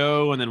making the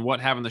show and then what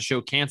having the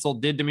show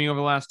canceled did to me over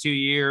the last 2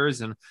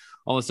 years and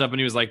all this stuff. And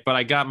he was like, but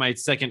I got my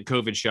second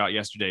COVID shot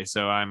yesterday,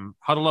 so I'm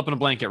huddled up in a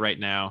blanket right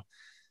now.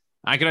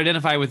 I could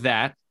identify with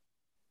that.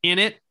 In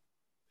it,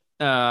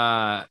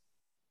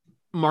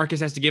 Marcus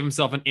has to give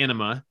himself an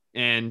enema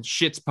and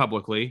shits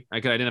publicly. I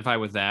could identify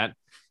with that.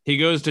 He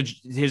goes to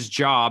his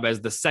job as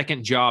the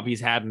second job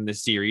he's had in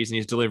this series, and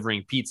he's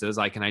delivering pizzas.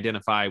 I can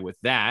identify with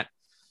that.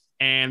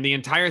 And the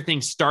entire thing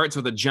starts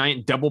with a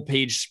giant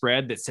double-page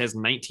spread that says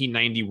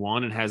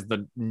 1991 and has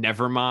the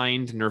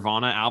Nevermind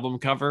Nirvana album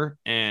cover.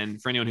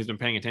 And for anyone who's been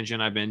paying attention,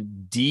 I've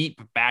been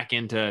deep back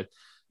into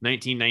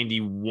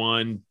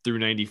 1991 through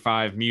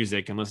 95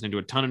 music and listening to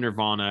a ton of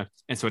Nirvana.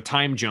 And so a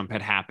time jump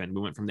had happened.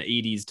 We went from the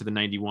 80s to the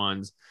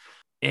 91s.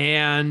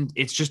 And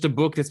it's just a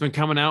book that's been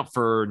coming out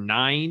for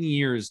 9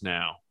 years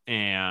now,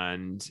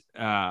 and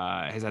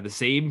has had the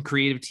same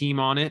creative team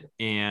on it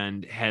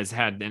and has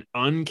had an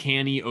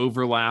uncanny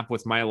overlap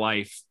with my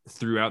life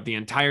throughout the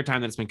entire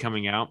time that it's been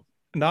coming out.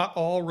 Not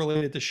all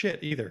related to shit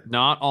either.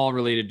 Not all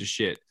related to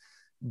shit,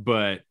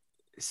 but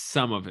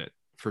some of it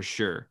for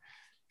sure,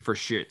 for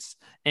shits.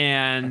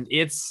 And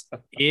it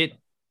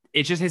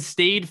just has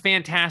stayed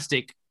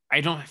fantastic. I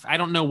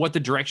don't know what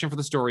the direction for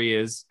the story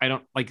is. I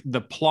don't like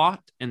the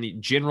plot, and the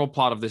general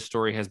plot of this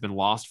story has been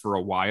lost for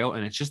a while.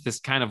 And it's just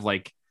this kind of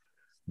like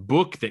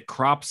book that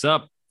crops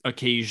up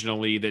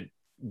occasionally that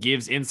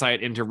gives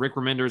insight into Rick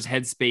Remender's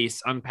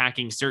headspace,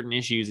 unpacking certain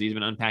issues that he's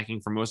been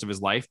unpacking for most of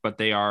his life, but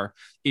they are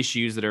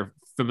issues that are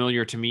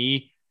familiar to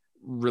me,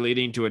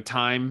 relating to a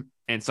time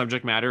and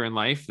subject matter in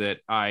life that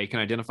I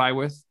can identify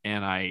with.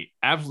 And I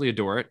absolutely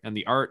adore it. And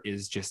the art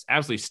is just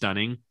absolutely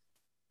stunning.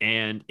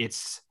 And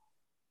it's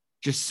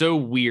just so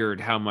weird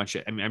how much,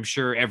 I mean, I'm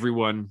sure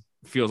everyone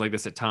feels like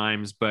this at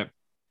times, but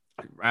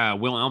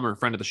Will Elmer,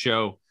 friend of the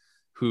show,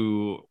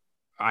 who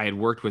I had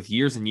worked with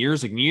years and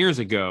years and years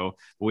ago,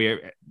 we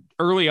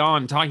early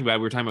on talking about it,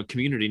 we were talking about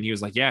Community, and he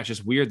was like, yeah, it's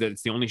just weird that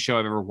it's the only show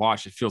I've ever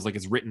watched. It feels like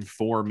it's written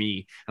for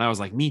me. And I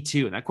was like, me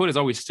too. And that quote has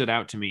always stood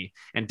out to me.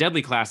 And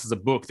Deadly Class is a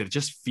book that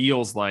just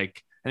feels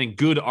like, I think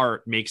good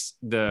art makes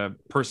the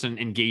person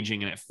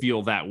engaging in it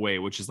feel that way,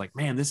 which is like,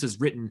 man, this is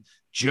written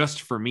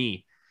just for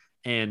me.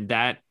 And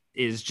that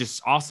is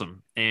just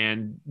awesome.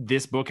 And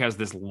this book has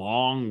this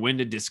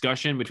long-winded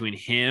discussion between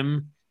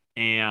him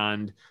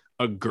and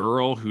a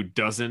girl who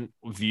doesn't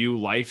view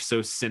life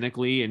so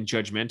cynically and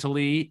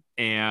judgmentally.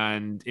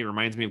 And it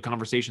reminds me of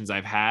conversations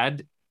I've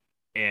had.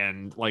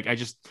 And like,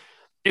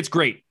 it's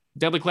great.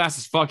 Deadly Class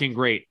is fucking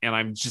great.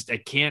 And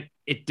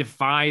it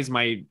defies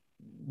my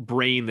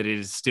brain that it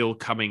is still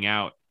coming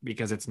out,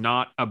 because it's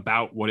not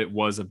about what it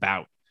was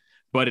about,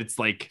 but it's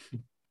like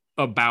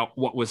about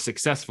what was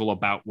successful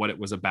about what it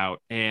was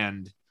about.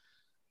 And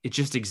it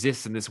just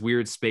exists in this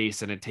weird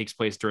space, and it takes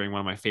place during one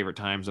of my favorite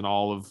times in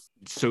all of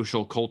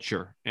social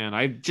culture. And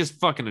I just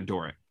fucking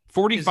adore it.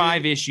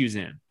 45 issues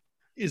in.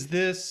 Is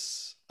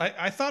this,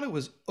 I thought it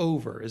was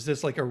over. Is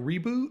this like a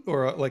reboot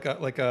or like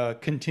a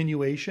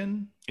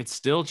continuation? It's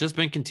still just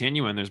been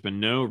continuing. There's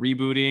been no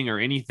rebooting or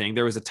anything.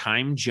 There was a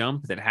time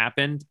jump that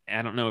happened.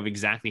 I don't know of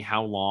exactly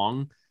how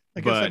long.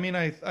 I guess, I mean,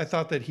 I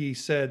thought that he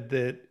said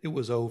that it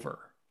was over.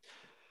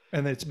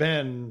 And it's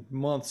been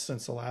months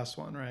since the last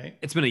one, right?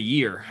 It's been a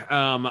year.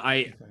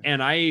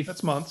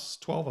 That's months,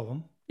 12 of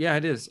them. Yeah,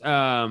 it is.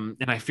 And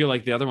I feel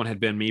like the other one had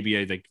been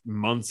maybe like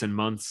months and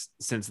months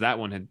since that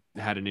one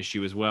had an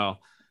issue as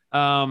well.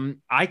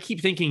 I keep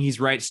thinking he's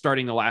right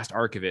starting the last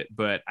arc of it,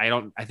 but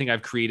I think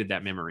I've created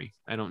that memory.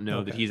 I don't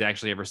know that he's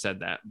actually ever said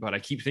that, but I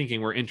keep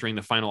thinking we're entering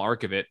the final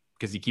arc of it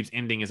because he keeps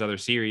ending his other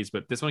series,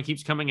 but this one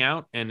keeps coming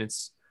out, and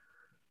it's,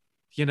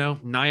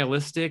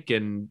 nihilistic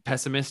and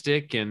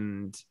pessimistic,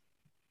 and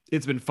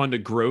it's been fun to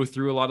grow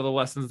through a lot of the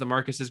lessons that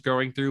Marcus is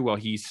going through while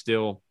he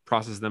still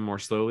processes them more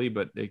slowly,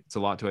 but it's a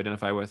lot to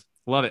identify with.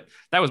 Love it.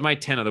 That was my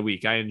 10 of the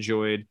week. I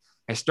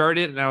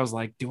started and I was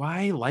like, do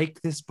I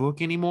like this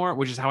book anymore?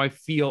 Which is how I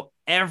feel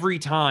every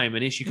time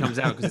an issue comes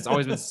out, because it's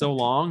always been so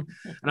long.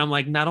 And I'm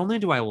like, not only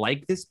do I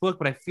like this book,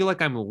 but I feel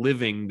like I'm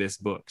living this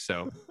book.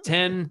 So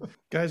 10.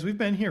 Guys, we've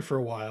been here for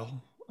a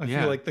while. I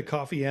feel like the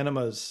coffee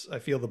enemas, I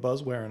feel the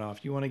buzz wearing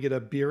off. You want to get a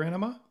beer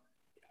enema?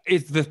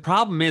 The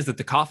problem is that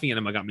the coffee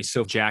enema got me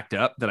so jacked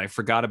up that I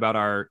forgot about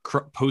our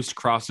post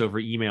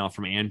crossover email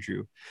from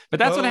Andrew. But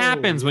that's what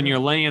happens when you're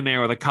laying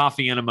there with a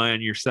coffee enema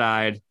on your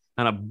side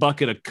and a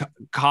bucket of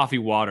coffee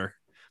wastewater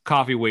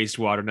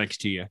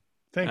next to you.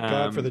 Thank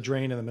God for the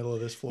drain in the middle of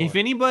this floor. If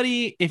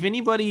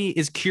anybody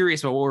is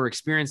curious about what we're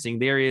experiencing,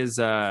 there is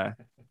a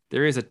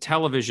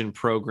television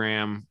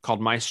program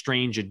called My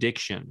Strange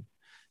Addiction,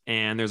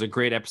 and there's a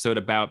great episode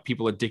about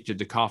people addicted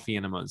to coffee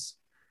enemas.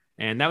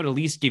 And that would at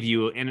least give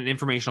you an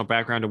informational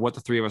background of what the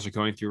three of us are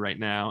going through right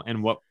now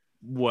and what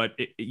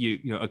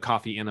a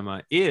coffee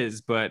enema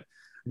is. But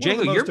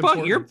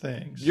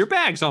Django, your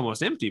bag's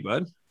almost empty,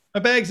 bud.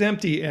 My bag's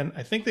empty, and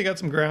I think they got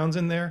some grounds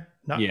in there.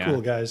 Not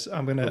cool, guys.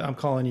 I'm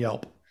calling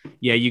Yelp.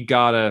 Yeah, you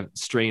gotta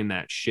strain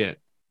that shit.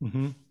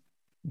 Mm-hmm.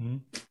 Mm-hmm.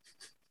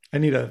 I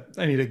need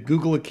a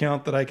Google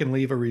account that I can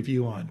leave a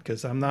review on,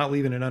 because I'm not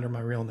leaving it under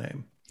my real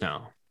name.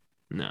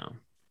 No,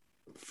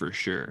 for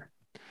sure.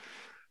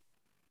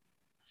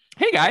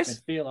 Hey guys, I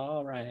feel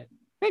all right.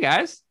 Hey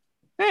guys.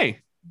 Hey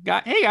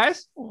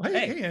guys. Oh,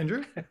 hey,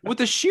 Andrew. With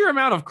the sheer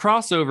amount of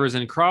crossovers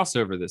and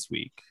crossover this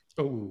week,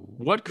 Oh,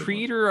 what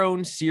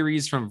creator-owned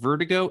series from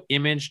Vertigo,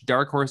 Image,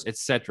 Dark Horse,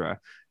 etc.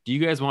 do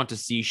you guys want to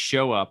see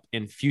show up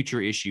in future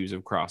issues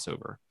of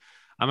crossover?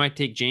 I might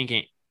take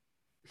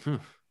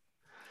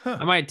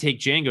I might take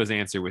Django's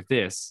answer with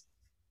this,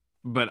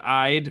 but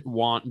I'd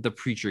want the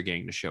Preacher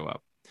Gang to show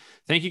up.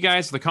 Thank you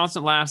guys for the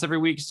constant laughs every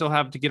week. Still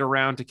have to get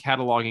around to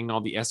cataloging all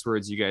the S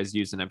words you guys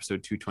used in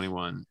episode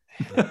 221.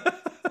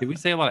 Did we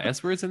say a lot of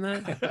S words in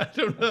that? I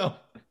don't know.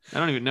 I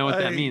don't even know what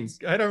that means.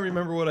 I don't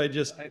remember what I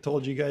just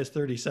told you guys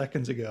 30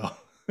 seconds ago.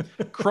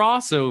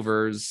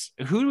 Crossovers.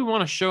 Who do we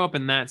want to show up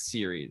in that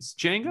series?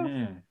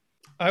 Django?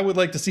 I would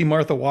like to see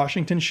Martha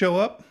Washington show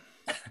up.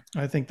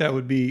 I think that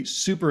would be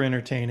super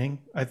entertaining.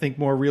 I think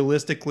more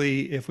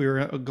realistically, if we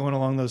were going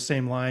along those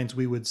same lines,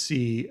 we would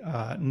see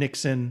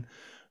Nixon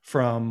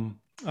from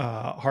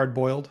Hard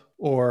Boiled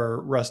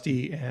or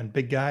Rusty and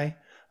Big Guy.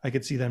 I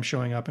could see them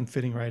showing up and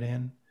fitting right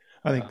in.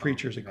 I think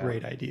Preacher's a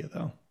great idea,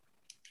 though.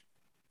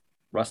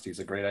 Rusty's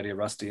a great idea.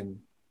 Rusty and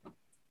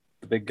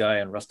the Big Guy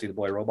and Rusty the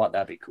Boy Robot.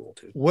 That'd be cool,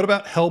 too. What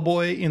about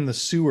Hellboy in the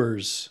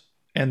Sewers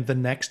and the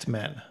Next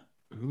Men?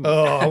 Ooh.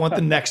 Oh, I want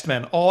the Next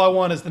Men. All I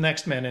want is the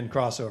Next Men in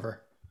crossover.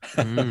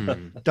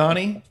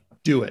 Donnie,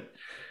 do it.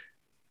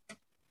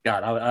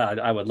 God,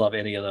 I would love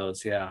any of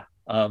those. Yeah.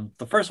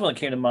 The first one that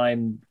came to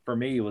mind for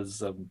me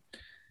was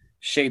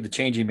Shade the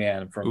Changing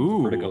Man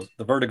from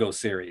the Vertigo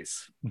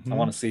series. I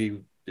want to see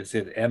if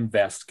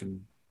M-Vest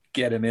can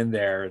get him in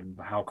there and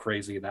how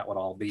crazy that would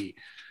all be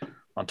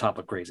on top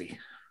of crazy.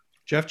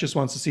 Jeff just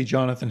wants to see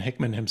Jonathan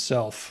Hickman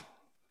himself.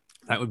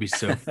 That would be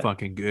so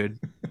fucking good.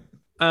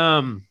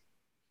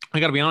 I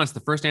got to be honest, the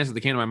first answer that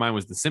came to my mind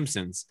was The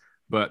Simpsons,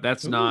 but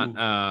that's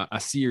not a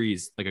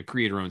series, like a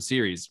creator-owned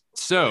series.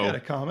 So, a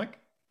comic.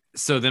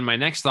 So then my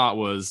next thought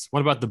was, what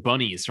about the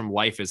bunnies from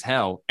Life is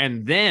Hell?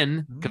 And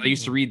then, because I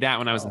used to read that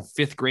when I was in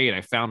 5th grade,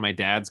 I found my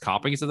dad's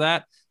copies of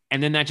that.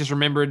 And then that just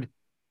remembered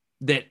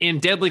that in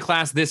Deadly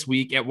Class this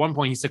week, at one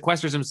point, he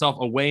sequesters himself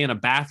away in a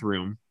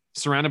bathroom,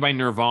 surrounded by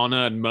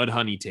Nirvana and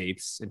Mudhoney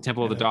tapes and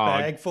Temple of the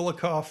Dog. Bag full of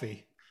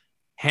coffee.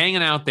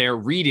 Hanging out there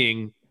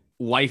reading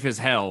Life is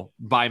Hell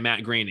by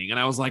Matt Groening. And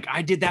I was like,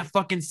 I did that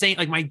fucking same,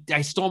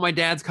 I stole my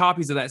dad's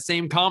copies of that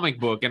same comic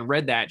book and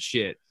read that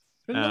shit.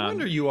 No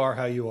wonder you are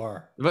how you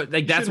are. But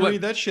that's what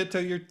read that shit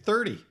till you're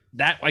 30.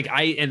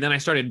 And then I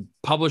started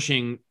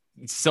publishing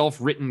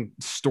self-written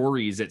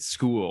stories at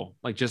school,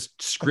 like just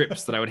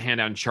scripts that I would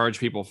hand out and charge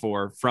people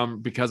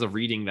because of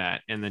reading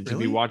that. And then to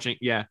be watching.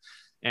 Yeah.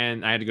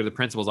 And I had to go to the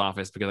principal's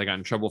office because I got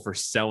in trouble for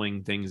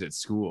selling things at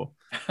school,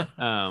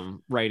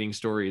 writing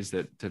stories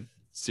to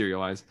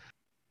serialize.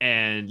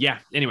 And yeah,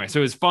 anyway, so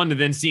it was fun to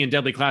then see in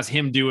Deadly Class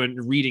him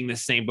reading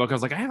this same book. I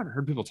was like, I haven't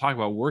heard people talk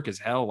about work as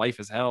hell, life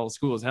as hell,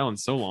 school as hell in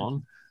so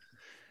long.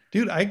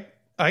 Dude, I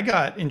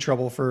got in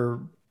trouble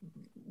for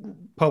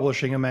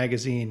publishing a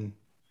magazine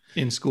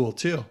in school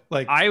too.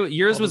 Like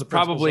yours was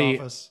probably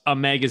a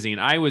magazine.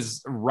 I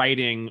was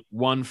writing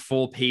one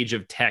full page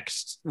of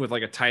text with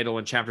like a title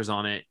and chapters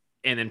on it,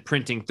 and then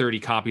printing 30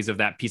 copies of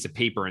that piece of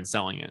paper and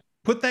selling it.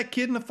 Put that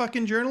kid in a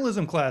fucking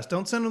journalism class.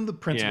 Don't send him to the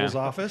principal's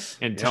office.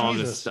 And tell him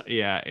this.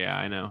 Yeah,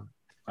 I know.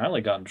 I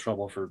only got in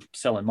trouble for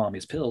selling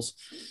mommy's pills.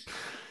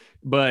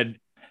 But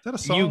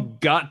you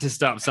got to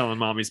stop selling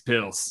mommy's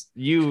pills.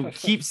 You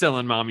keep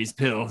selling mommy's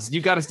pills. You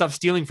got to stop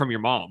stealing from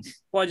your mom.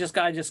 Well, I just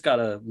got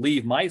to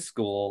leave my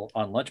school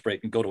on lunch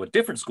break and go to a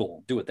different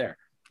school. Do it there.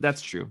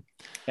 That's true.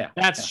 Yeah,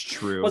 that's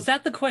true. Was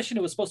that the question?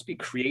 It was supposed to be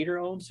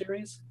creator-owned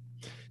series.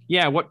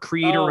 Yeah, what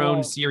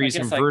creator-owned series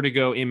from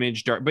Vertigo,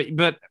 Image, Dark,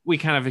 but we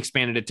kind of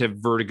expanded it to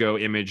Vertigo,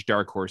 Image,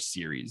 Dark Horse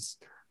series.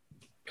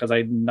 Because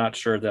I'm not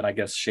sure that I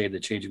guess Shade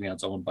the Changing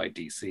Man's owned by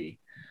DC.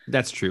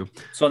 That's true.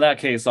 So in that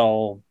case,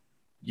 I'll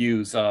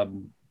use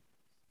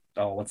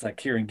what's that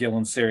Kieran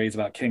Gillen series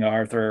about King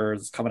Arthur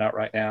is coming out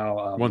right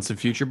now. Once in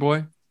Future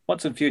Boy.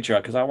 Once in Future,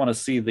 because I want to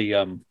see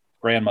the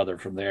grandmother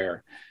from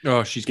there.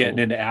 Oh, she's getting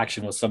into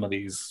action with some of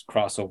these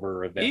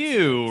crossover events.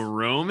 Ew,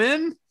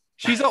 Roman.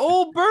 She's an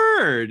old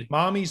bird.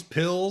 Mommy's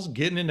pills,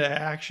 getting into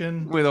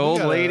action with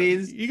old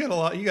ladies. You got a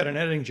lot. You got an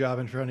editing job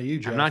in front of you,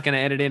 Jeff. I'm not going to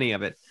edit any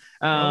of it.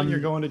 You're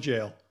going to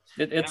jail.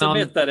 It's a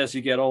myth that as you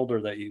get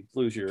older that you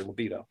lose your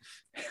libido.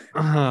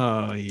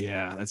 Oh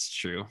yeah, that's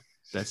true.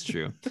 That's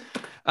true.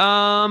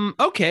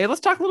 Okay,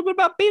 let's talk a little bit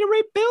about Beta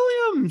Ray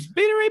Billions,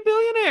 Beta Ray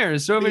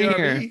Billionaires. So over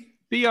here,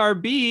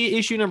 BRB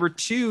issue number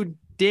 2.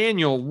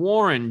 Daniel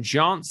Warren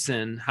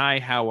Johnson. Hi,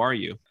 how are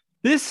you?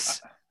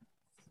 This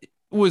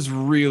was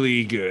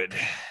really good.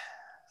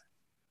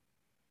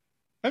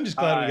 I'm just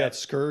glad we got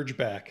Scourge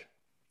back.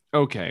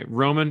 Okay,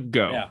 Roman,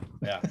 go.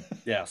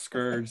 Yeah.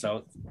 Scourge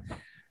out.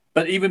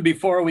 But even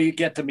before we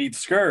get to meet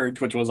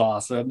Scourge, which was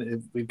awesome,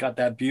 we've got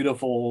that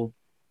beautiful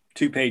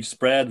 2-page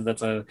spread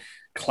that's a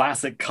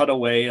classic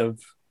cutaway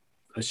of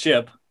a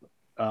ship,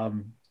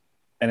 and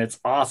it's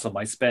awesome.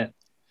 I spent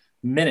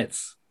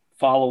minutes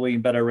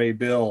following Beta Ray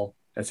Bill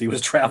as he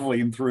was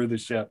traveling through the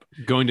ship,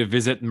 going to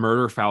visit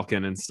Murder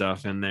Falcon and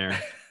stuff in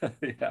there.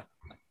 Yeah.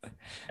 And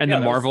Yeah, the that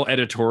was- Marvel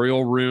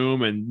editorial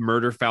room and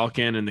Murder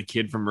Falcon and the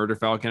kid from Murder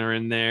Falcon are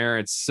in there.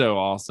 It's so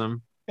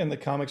awesome. And the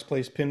Comics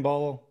Place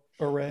pinball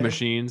array.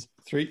 Machines.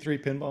 Three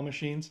pinball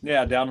machines.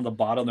 yeah, down in the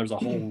bottom, there's a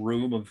whole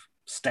room of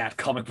stat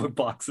comic book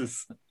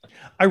boxes.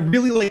 I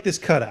really like this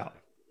cutout.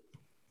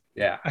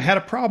 Yeah. I had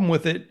a problem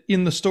with it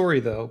in the story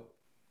though,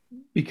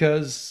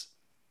 because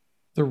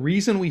the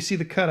reason we see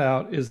the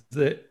cutout is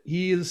that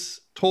he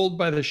is told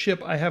by the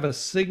ship, I have a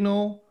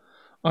signal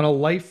on a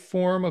life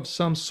form of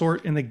some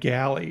sort in the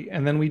galley.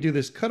 And then we do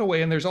this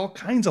cutaway and there's all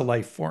kinds of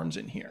life forms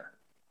in here.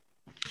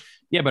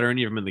 Yeah, but are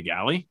any of them in the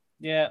galley?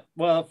 Yeah.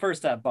 Well, at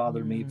first that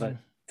bothered me, Mm. but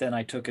then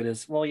I took it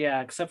as, well,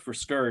 yeah, except for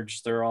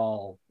Scourge, they're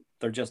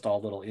just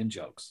all little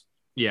in-jokes.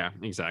 Yeah,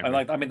 exactly.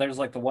 I mean, there's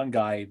like the one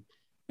guy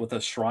with a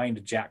shrine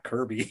to Jack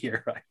Kirby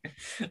here,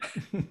 right?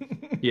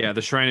 Yeah,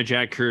 the Shrine of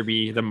Jack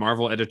Kirby, the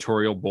Marvel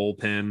editorial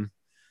bullpen.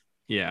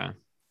 Yeah.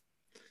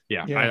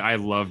 Yeah, Yeah. I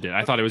loved it.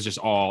 I thought it was just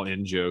all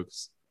in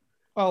jokes.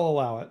 I'll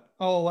allow it.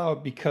 I'll allow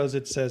it because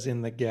it says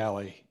in the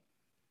galley.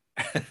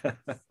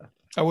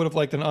 I would have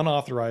liked an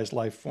unauthorized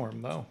life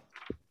form though.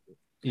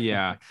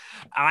 Yeah.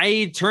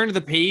 I turned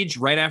the page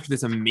right after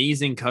this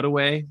amazing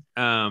cutaway.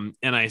 And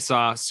I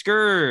saw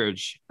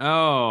Scourge.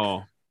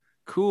 Oh,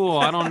 cool.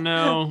 I don't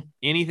know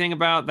anything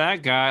about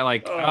that guy.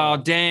 Like, oh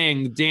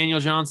dang, Daniel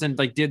Johnson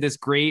like did this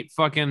great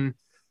fucking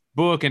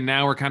book, and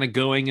now we're kind of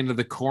going into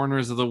the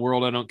corners of the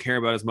world I don't care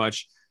about as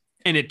much.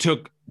 And it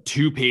took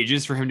 2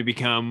 pages for him to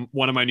become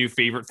one of my new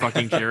favorite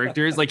fucking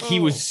characters. Like he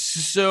was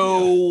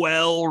so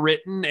well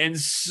written and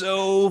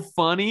so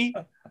funny.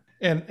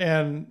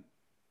 And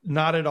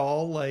not at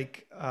all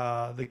like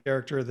the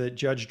character that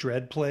Judge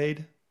Dredd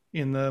played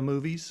in the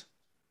movies.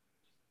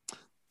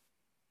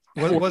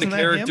 Wasn't the that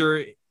character?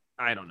 him?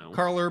 I don't know.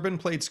 Carl Urban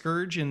played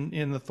Scourge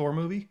in the Thor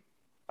movie.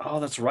 Oh,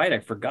 that's right. I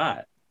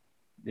forgot.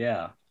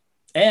 Yeah.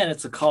 And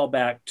it's a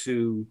callback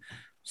to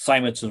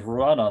Simonson's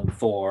run on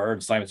Thor,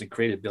 and Simonson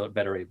created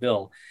Beta Ray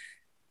Bill.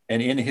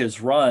 And in his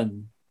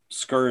run,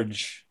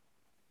 Scourge,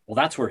 well,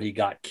 that's where he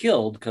got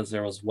killed because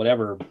there was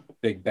whatever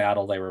big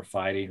battle they were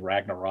fighting,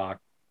 Ragnarok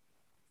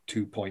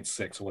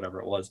 2.6 or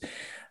whatever it was.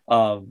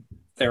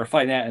 They were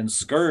fighting that, and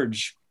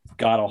Scourge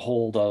got a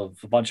hold of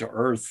a bunch of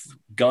Earth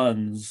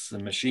guns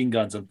and machine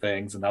guns and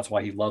things, and that's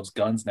why he loves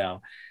guns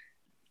now.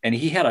 And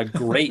he had a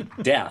great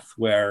death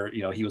where,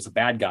 you know, he was a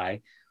bad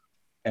guy,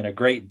 and a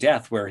great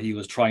death where he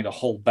was trying to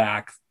hold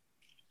back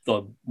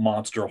the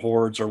monster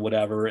hordes or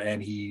whatever,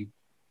 and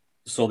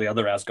so the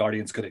other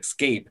Asgardians could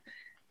escape.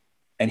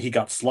 And he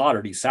got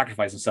slaughtered. He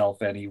sacrificed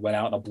himself, and he went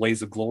out in a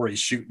blaze of glory,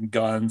 shooting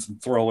guns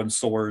and throwing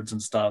swords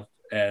and stuff.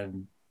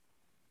 And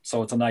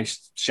so it's a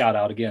nice shout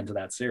out again to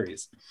that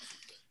series.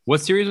 What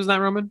series was that,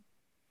 Roman?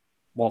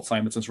 Walt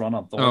Simonson's run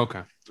on Thor. Oh,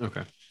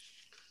 okay.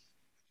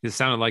 It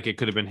sounded like it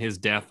could have been his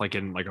death, like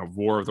in like a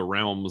War of the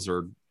Realms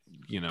or,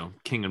 you know,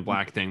 King in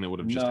Black thing that would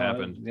have just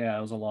happened. Yeah,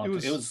 it was a long. It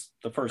was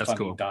the first time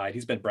he died.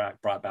 He's been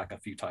brought back a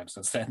few times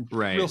since then.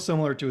 Right. Real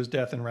similar to his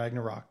death in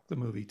Ragnarok, the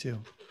movie too.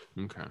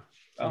 Okay.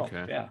 Oh,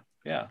 okay.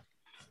 Yeah.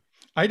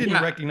 I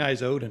didn't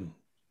recognize Odin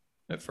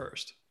at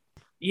first.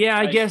 Yeah,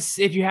 I guess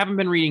if you haven't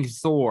been reading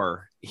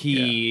Thor,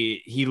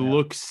 he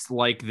looks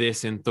like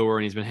this in Thor,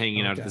 and he's been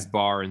hanging out at this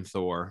bar in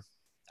Thor.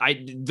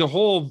 The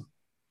whole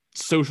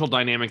social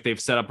dynamic they've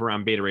set up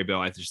around Beta Ray Bill,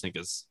 I just think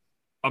is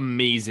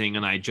amazing,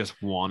 and I just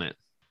want it.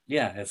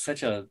 Yeah, it's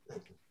such a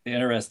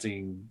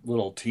interesting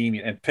little team.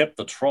 And Pip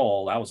the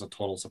Troll, that was a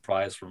total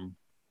surprise from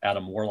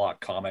Adam Warlock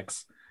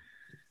Comics.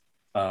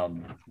 I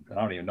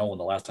don't even know when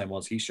the last time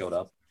was he showed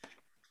up.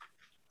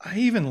 I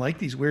even like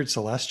these weird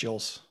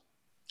Celestials.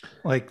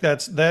 Like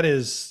that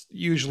is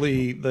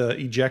usually the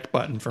eject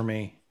button for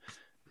me.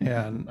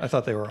 And I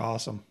thought they were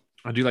awesome.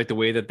 I do like the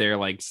way that their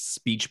like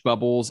speech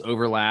bubbles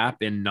overlap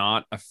and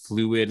not a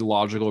fluid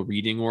logical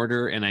reading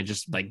order. And I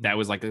just like, that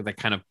was like that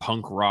kind of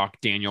punk rock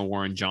Daniel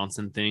Warren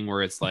Johnson thing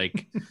where it's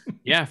like,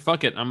 yeah,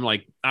 fuck it. I'm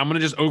going to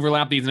just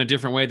overlap these in a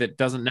different way that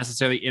doesn't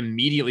necessarily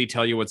immediately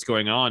tell you what's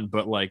going on,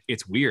 but like,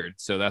 it's weird.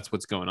 So that's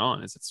what's going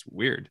on, is it's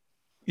weird.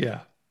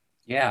 Yeah.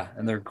 Yeah.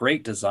 And they're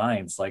great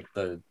designs. Like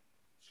the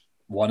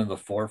one in the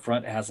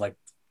forefront has like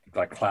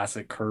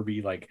classic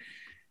Kirby, like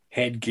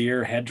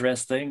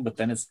headdress thing, but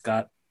then it's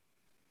got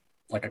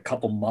like a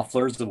couple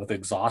mufflers with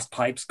exhaust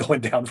pipes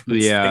going down from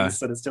his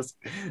face, and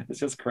it's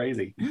just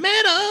crazy.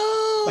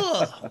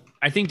 Metal.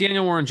 I think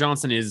Daniel Warren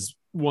Johnson is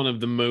one of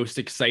the most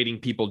exciting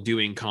people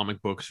doing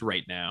comic books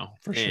right now,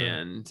 for sure.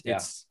 And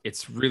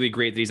it's really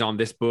great that he's on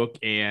this book.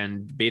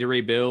 And Beta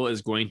Ray Bill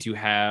is going to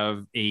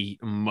have a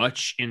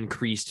much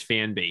increased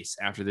fan base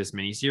after this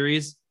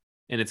miniseries,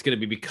 and it's going to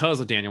be because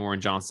of Daniel Warren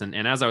Johnson.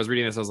 And as I was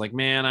reading this, I was like,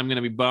 man, I'm going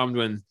to be bummed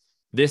when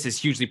this is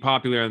hugely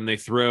popular and they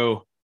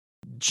throw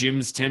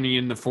Jim's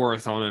Tinian the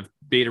Fourth on a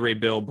Beta Ray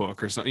Bill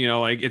book or something. You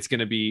know, like it's going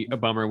to be a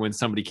bummer when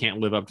somebody can't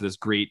live up to this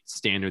great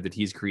standard that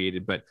he's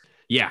created. But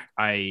yeah,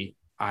 I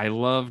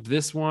loved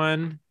this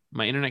one.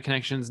 My internet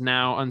connection's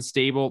now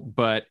unstable,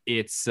 but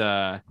it's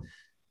I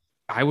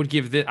would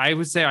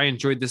say I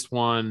enjoyed this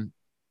one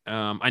a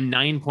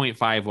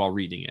 9.5 while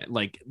reading it.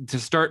 Like to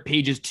start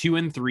pages 2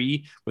 and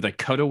 3 with a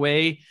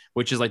cutaway,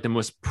 which is like the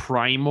most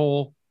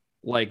primal,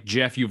 like,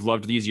 Jeff, you've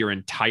loved these your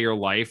entire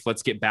life.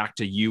 Let's get back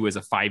to you as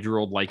a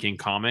 5-year-old liking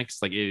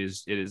comics. Like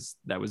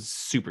that was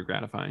super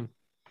gratifying.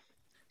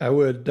 I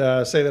would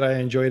say that I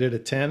enjoyed it a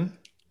 10.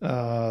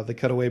 The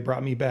cutaway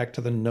brought me back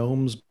to the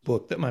Gnomes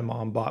book that my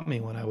mom bought me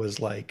when I was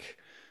like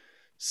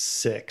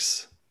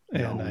 6.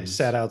 And Gnomes. I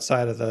sat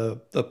outside of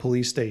the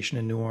police station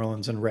in New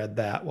Orleans and read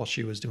that while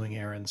she was doing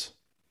errands.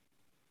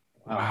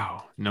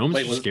 Wow. Gnomes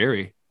are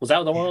scary. Was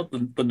that the one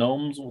with the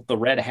gnomes with the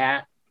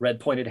red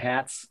pointed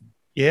hats?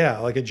 Yeah,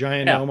 like a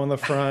giant gnome on the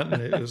front.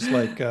 And it was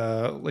like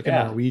a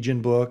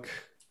Norwegian book.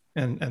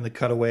 And the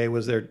cutaway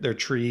was their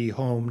tree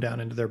home down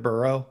into their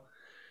burrow.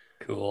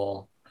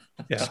 Cool.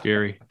 Yeah.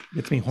 Scary.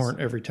 Gets me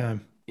horned every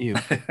time. Ew.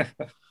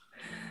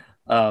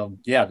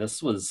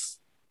 This was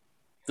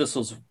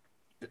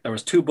there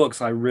was 2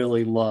 books I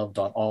really loved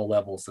on all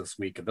levels this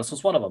week, and this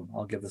was one of them.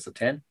 I'll give this a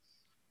 10.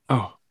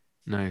 Oh,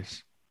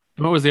 nice.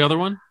 What was the other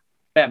one?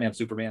 Batman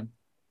Superman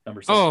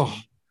number 17. Oh,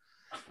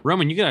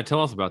 Roman, you gotta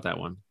tell us about that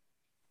one.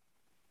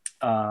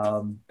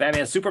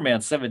 Batman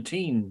Superman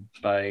 17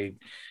 by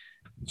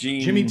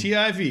Jimmy T.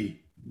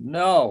 Ivy.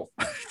 No,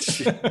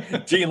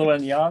 Gene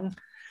Luen Yang.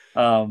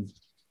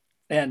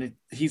 And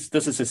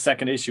this is his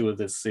second issue of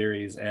this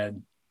series,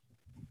 and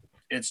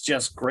it's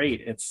just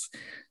great.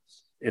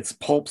 It's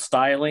pulp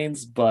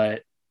stylings,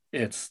 but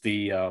it's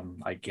the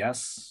I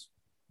guess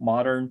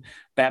modern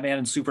Batman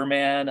and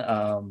Superman.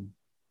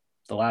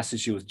 The last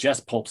issue was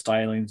just pulp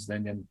stylings.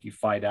 Then you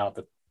find out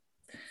that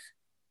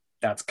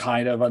that's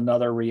kind of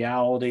another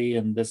reality.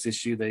 And this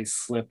issue, they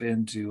slip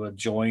into a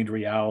joined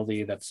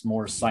reality that's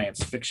more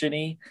science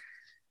fiction-y.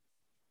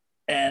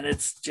 And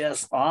it's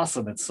just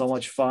awesome. It's so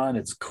much fun.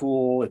 It's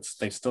cool.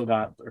 They've still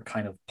got their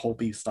kind of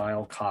pulpy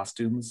style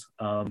costumes.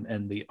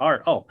 And the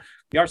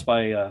art's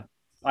by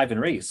Ivan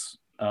Reis.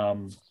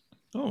 He's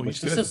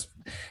good.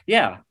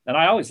 And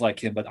I always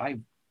like him, but I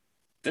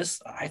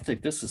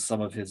think this is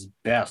some of his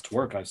best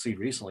work I've seen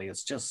recently.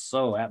 It's just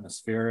so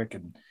atmospheric,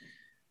 and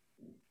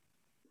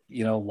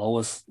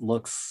Lois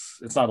looks,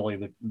 it's not only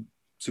the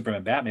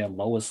Superman Batman,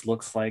 Lois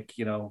looks like,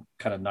 kind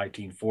of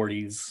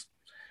 1940s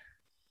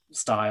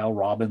style.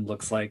 Robin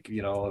looks like,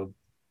 a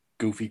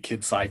goofy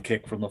kid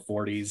sidekick from the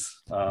 40s.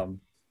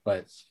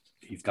 But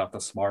he's got the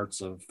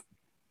smarts of,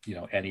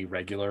 any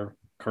regular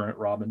current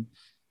Robin.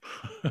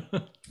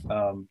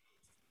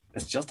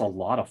 It's just a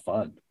lot of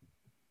fun.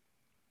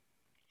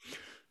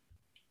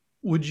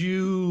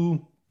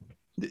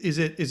 Is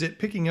it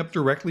picking up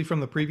directly from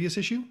the previous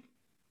issue?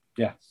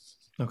 Yeah.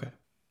 Okay.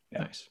 Yeah.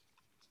 Nice.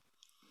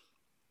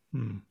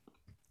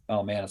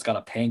 Oh man, it's got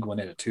a penguin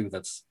in it too.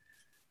 That's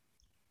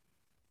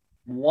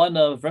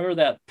remember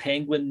that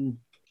Penguin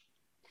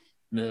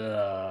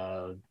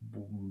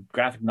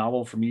graphic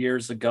novel from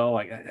years ago?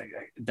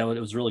 It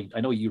was really, I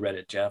know you read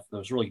it, Jeff. It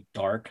was really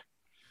dark.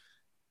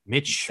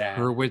 Mitch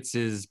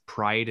Hurwitz's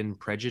Pride and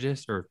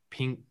Prejudice, or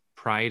Pink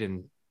Pride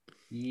and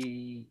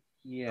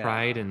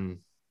Pride and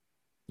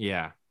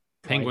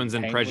Penguins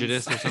and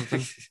Prejudice or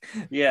something.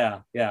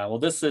 yeah. Well,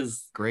 this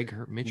is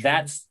Mitch.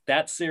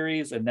 That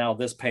series, and now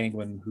this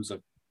penguin, who's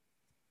an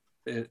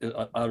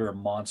utter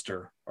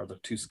monster, are the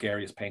 2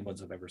 scariest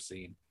penguins I've ever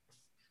seen.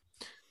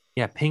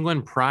 Yeah,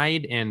 Penguin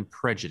Pride and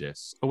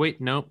Prejudice. Oh wait,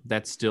 no,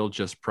 that's still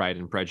just Pride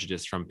and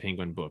Prejudice from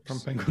Penguin Books. From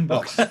Penguin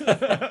Books.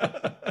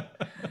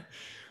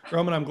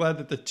 Roman, I'm glad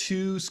that the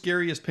 2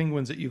 scariest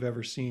penguins that you've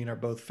ever seen are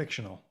both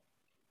fictional.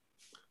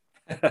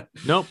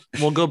 Nope.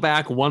 We'll go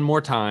back one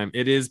more time.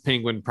 It is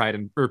Pain and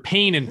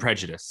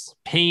Prejudice.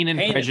 Pain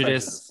and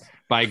Prejudice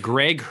by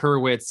Greg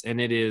Hurwitz,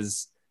 and it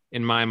is,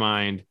 in my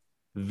mind,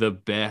 the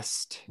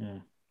best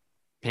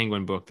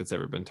Penguin book that's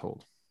ever been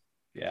told.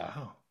 Yeah,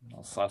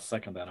 I'll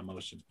second that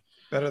emotion.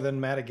 Better than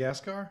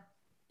Madagascar?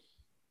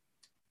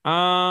 In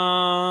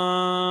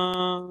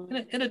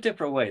a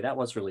different way. That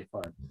was really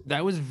fun.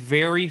 That was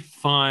very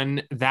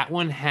fun. That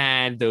one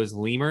had those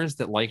lemurs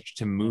that liked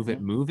to move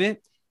it.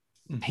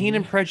 Mm-hmm. Pain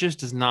and Prejudice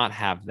does not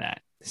have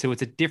that. So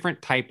it's a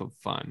different type of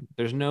fun.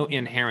 There's no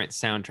inherent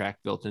soundtrack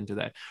built into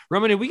that.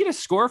 Roman, did we get a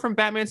score from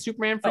Batman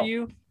Superman for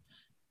you?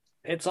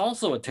 It's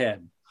also a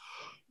 10.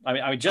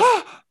 I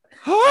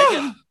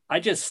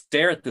just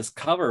stare at this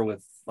cover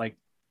with like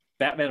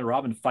Batman and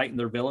Robin fighting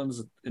their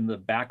villains in the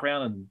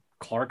background, and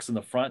Clark's in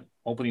the front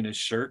opening his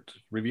shirt,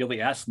 reveal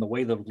the S, and the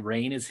way the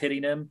rain is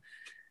hitting him.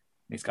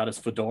 He's got his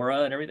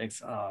fedora and everything.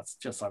 It's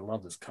just, I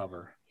love this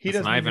cover. He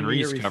doesn't even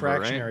need a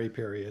refractionary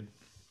period.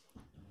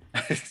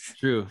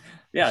 True.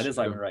 Yeah, it is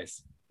Ivan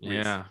Rice.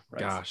 Yeah.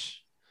 Rice.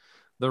 Gosh.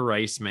 The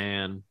Rice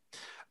Man.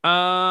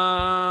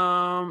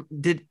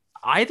 Did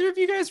either of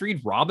you guys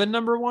read Robin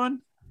 #1?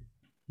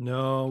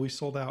 No, we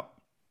sold out.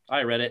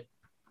 I read it.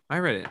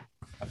 I've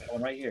got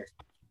one right here.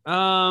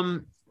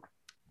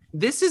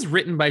 This is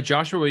written by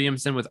Joshua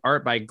Williamson with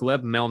art by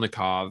Gleb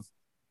Melnikov.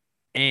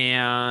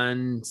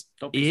 And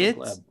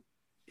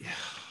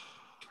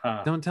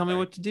don't tell me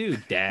what to do,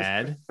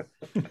 Dad.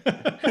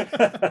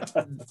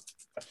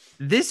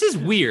 This is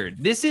weird.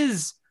 This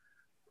is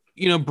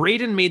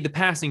Braden made the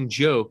passing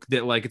joke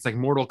that like it's like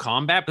Mortal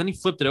Kombat, but then he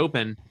flipped it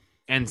open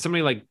and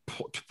somebody like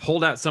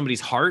pulled out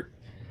somebody's heart.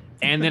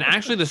 And then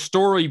actually the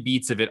story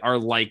beats of it are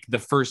like the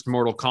first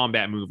Mortal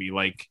Kombat movie.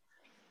 Like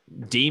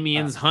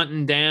Damien's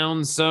hunting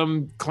down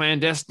some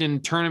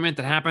clandestine tournament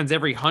that happens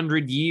every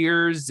 100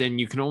 years, and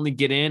you can only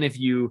get in if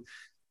you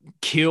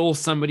kill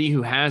somebody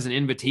who has an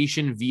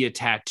invitation via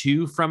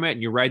tattoo from it,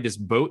 and you ride this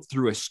boat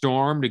through a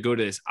storm to go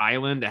to this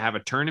island to have a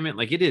tournament.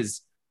 Like it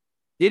is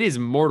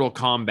Mortal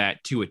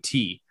Kombat to a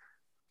T.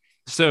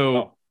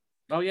 So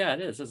yeah,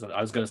 it is, isn't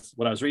it?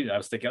 When I was reading, I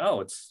was thinking,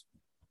 it's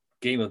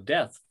Game of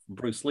Death from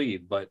Bruce Lee,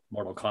 but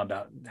Mortal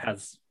Kombat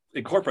has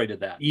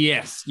incorporated that.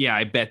 Yes. Yeah,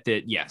 I bet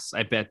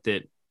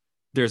that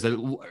there's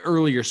an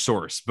earlier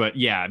source, but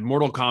yeah,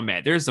 Mortal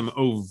Kombat, there's some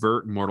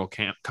overt Mortal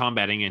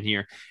Kombating in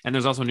here. And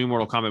there's also a new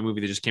Mortal Kombat movie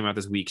that just came out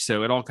this week.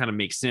 So it all kind of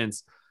makes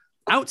sense.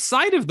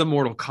 Outside of the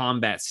Mortal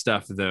Kombat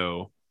stuff,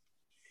 though,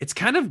 it's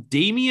kind of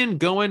Damien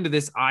going to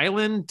this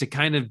island to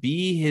kind of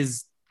be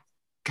his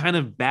kind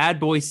of bad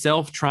boy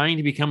self trying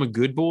to become a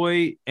good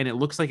boy. And it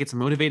looks like it's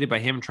motivated by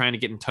him trying to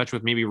get in touch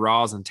with maybe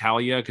Roz and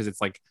Talia because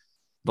it's like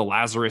the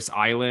Lazarus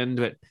Island.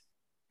 But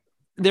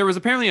there was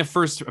apparently a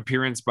first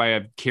appearance by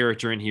a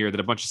character in here that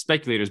a bunch of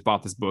speculators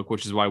bought this book,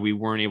 which is why we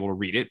weren't able to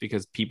read it,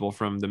 because people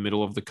from the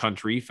middle of the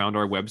country found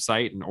our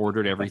website and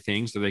ordered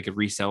everything so they could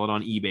resell it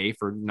on eBay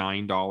for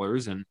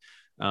 $9.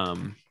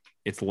 And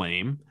it's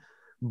lame.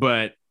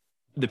 But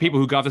the people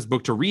who got this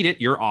book to read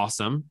it, you're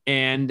awesome.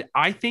 And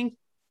I think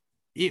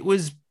it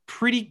was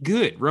pretty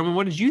good. Roman,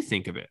 what did you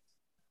think of it?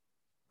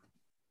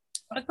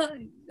 I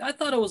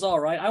thought it was all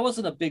right. I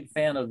wasn't a big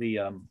fan of the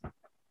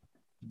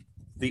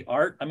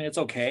art. I mean, it's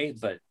okay,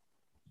 but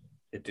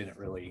it didn't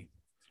really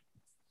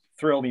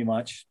thrill me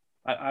much.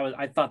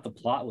 I thought the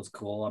plot was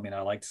cool. I mean,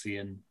 I liked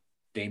seeing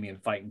Damien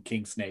fighting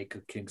King Snake.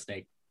 King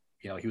Snake,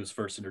 he was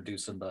first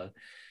introduced in the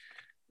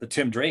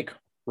Tim Drake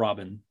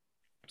Robin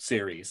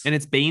series. And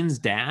it's Bane's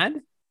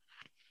dad?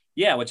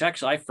 Yeah, which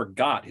actually I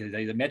forgot.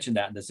 They mentioned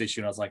that in this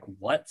issue, and I was like,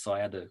 what? So I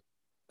had to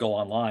go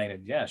online,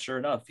 and yeah, sure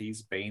enough,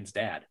 he's Bane's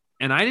dad.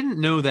 And I didn't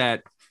know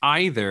that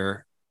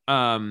either.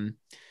 And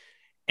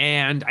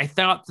I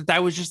thought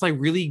that was just like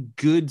really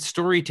good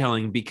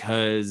storytelling,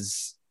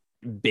 because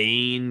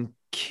Bane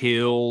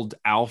killed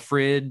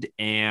Alfred,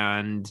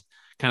 and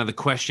kind of the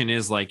question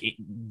is like,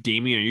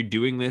 Damien, are you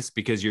doing this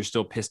because you're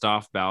still pissed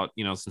off about,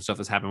 some stuff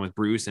that's happened with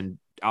Bruce and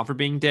Alfred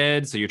being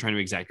dead, so you're trying to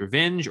exact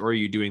revenge, or are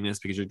you doing this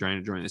because you're trying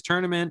to join this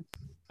tournament?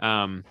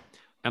 And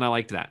I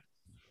liked that.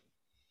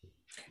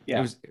 Yeah,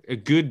 it was a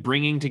good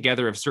bringing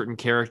together of certain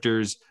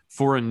characters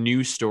for a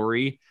new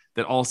story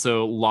that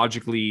also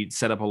logically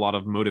set up a lot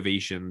of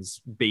motivations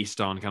based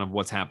on kind of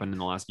what's happened in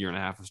the last year and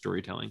a half of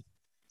storytelling.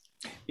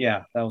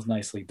 Yeah, that was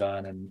nicely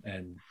done,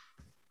 and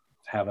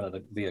having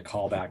it be a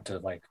callback to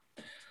like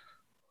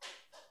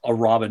a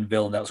Robin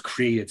villain that was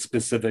created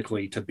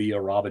specifically to be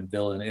a Robin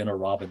villain in a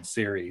Robin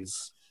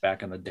series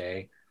back in the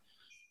day.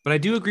 But I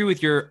do agree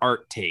with your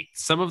art take.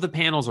 Some of the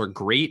panels are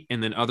great,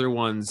 and then other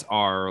ones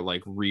are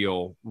like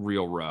real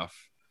rough.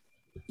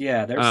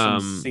 Yeah, there's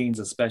some scenes,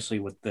 especially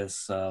with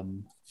this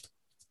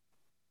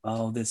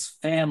this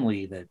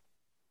family that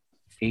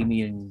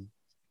Damien,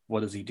 what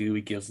does he do?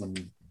 He gives them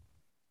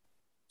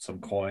some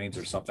coins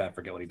or something. I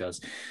forget what he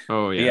does.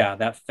 Oh yeah.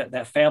 But yeah,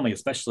 that family,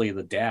 especially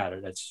the dad,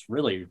 that's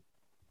really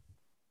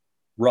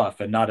rough,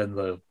 and not in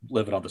the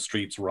living on the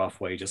streets rough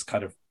way, just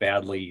kind of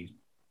badly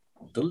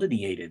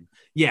delineated.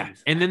 Yeah.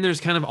 And then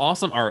there's kind of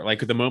awesome art,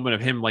 like at the moment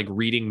of him like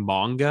reading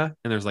manga,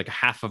 and there's like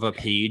half of a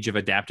page of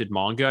adapted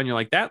manga, and you're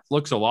like, that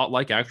looks a lot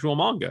like actual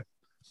manga.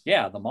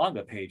 Yeah, the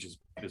manga page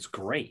is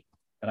great.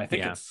 And I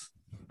think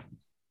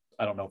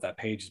I don't know if that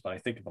page is, but I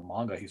think the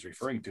manga he's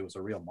referring to is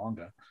a real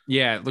manga.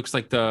 Yeah, it looks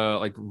like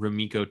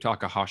Rumiko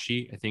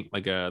Takahashi. I think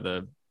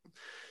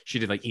she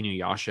did like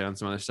Inuyasha and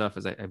some other stuff,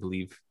 as I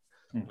believe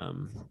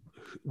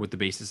what the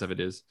basis of it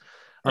is.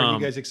 Are you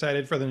guys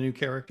excited for the new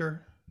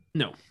character?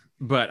 No,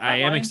 but I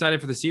am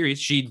excited for the series.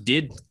 She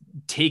did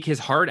take his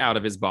heart out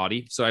of his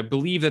body, so I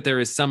believe that there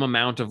is some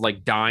amount of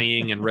like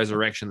dying and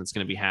resurrection that's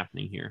going to be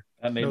happening here.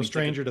 No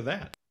stranger to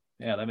that.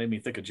 Yeah, that made me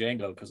think of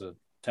Django because of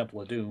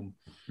Temple of Doom.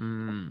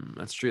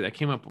 That's true. That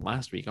came up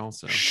last week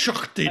also.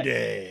 Shakti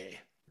Day.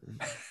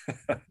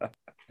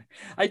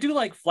 I do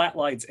like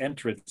Flatline's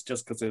entrance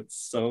just because it's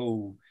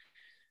so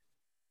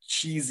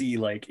cheesy,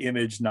 like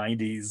Image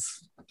 90s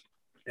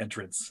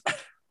entrance.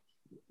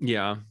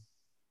 Yeah.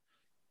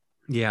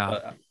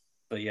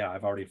 But yeah,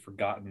 I've already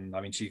forgotten.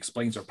 I mean, she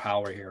explains her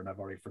power here, and I've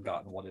already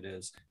forgotten what it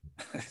is.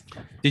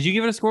 Did you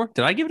give it a score?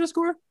 Did I give it a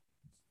score?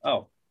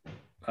 Oh,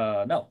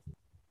 no.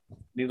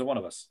 Neither one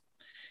of us.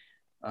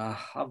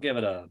 I'll give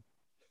it a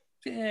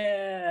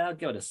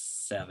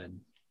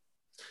 7.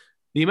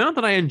 The amount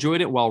that I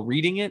enjoyed it while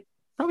reading it,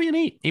 probably an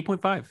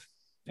 8.5.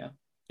 Yeah.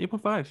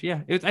 8.5.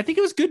 Yeah. I think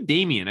it was good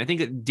Damien. I think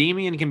that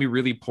Damien can be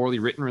really poorly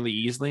written really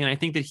easily. And I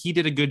think that he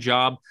did a good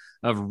job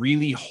of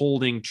really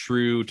holding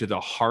true to the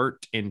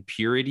heart and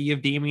purity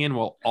of Damien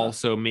while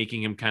also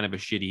making him kind of a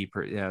shitty,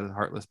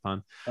 heartless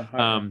pun.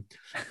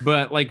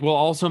 But like, while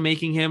also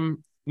making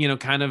him,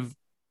 kind of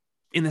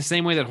in the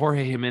same way that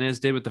Jorge Jimenez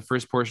did with the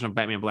first portion of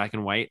Batman Black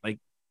and White, like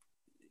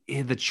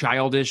the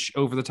childish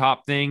over the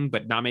top thing,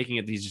 but not making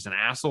it that he's just an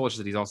asshole. It's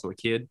just that he's also a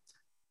kid.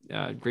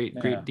 Great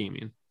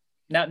Damian.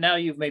 Now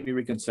you've made me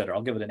reconsider.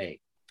 I'll give it an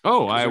 8.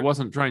 Oh, I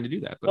wasn't trying to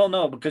do that. But... Well,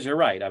 no, because you're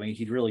right. I mean,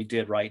 he really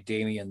did write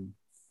Damian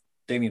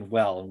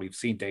well, and we've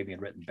seen Damian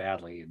written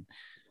badly. And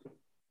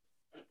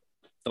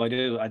so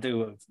I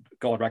do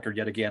go on record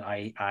yet again.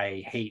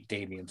 I hate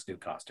Damian's new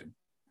costume.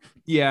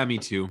 Yeah, me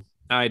too.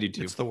 I do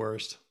too. It's the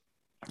worst.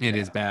 It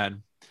is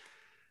bad.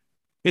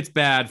 It's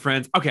bad,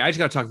 friends. Okay, I just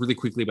got to talk really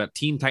quickly about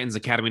Teen Titans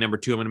Academy #2. I'm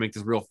going to make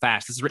this real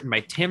fast. This is written by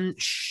Tim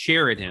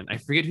Sheridan. I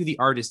forget who the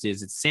artist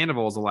is. It's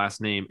Sandoval is the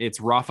last name. It's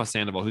Rafa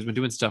Sandoval, who's been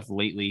doing stuff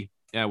lately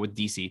with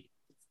DC.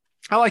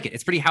 I like it.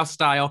 It's pretty house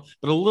style,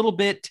 but a little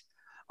bit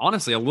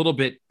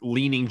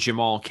leaning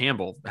Jamal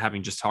Campbell,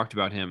 having just talked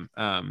about him,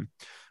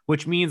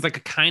 which means like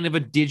a kind of a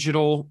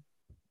digital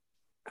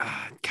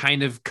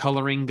kind of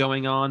coloring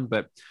going on,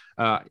 but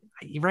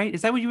right?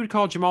 Is that what you would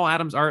call Jamal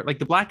Adams art? Like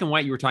the black and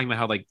white, you were talking about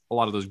how like a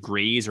lot of those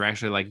grays are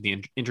actually like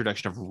the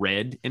introduction of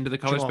red into the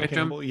color Jamal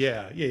spectrum. Campbell,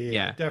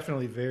 yeah.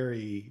 Definitely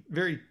very,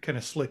 very kind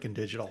of slick and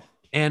digital.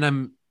 And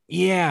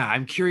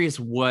I'm curious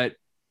what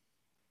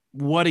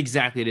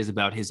exactly it is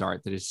about his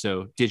art that is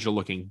so digital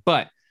looking.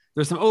 But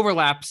there's some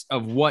overlaps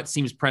of what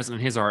seems present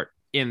in his art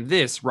in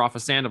this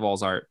Rafa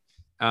Sandoval's art.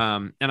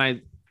 And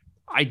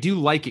I do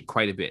like it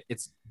quite a bit.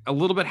 It's a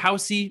little bit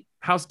house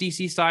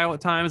DC style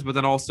at times, but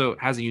then also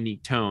has a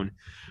unique tone.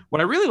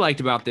 What I really liked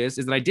about this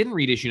is that I didn't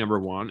read issue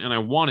 #1 and I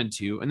wanted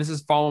to, and this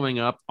is following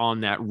up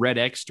on that Red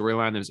X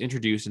storyline that was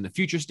introduced in the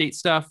Future State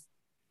stuff.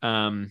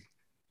 And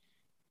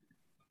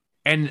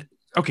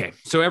okay,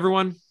 so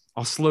everyone,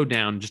 I'll slow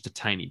down just a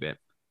tiny bit.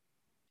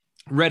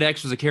 Red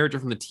X was a character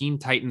from the Teen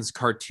Titans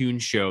cartoon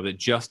show that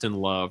Justin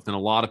loved and a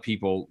lot of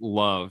people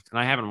loved. And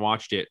I haven't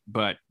watched it,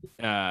 but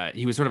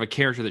he was sort of a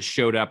character that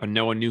showed up and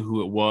no one knew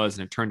who it was.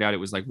 And it turned out it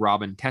was like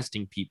Robin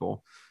testing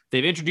people.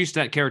 They've introduced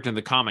that character in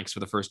the comics for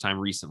the first time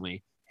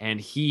recently.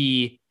 And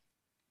he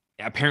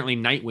apparently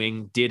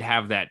Nightwing did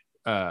have that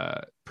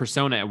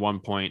persona at one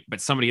point, but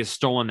somebody has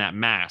stolen that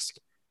mask.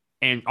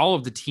 And all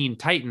of the Teen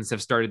Titans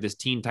have started this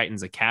Teen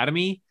Titans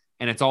Academy.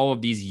 And it's all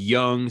of these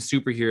young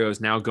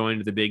superheroes now going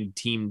to the big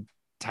Teen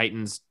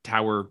Titans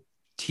Tower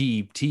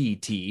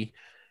TTT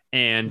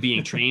and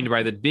being trained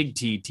by the big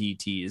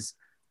TTTs.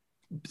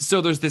 So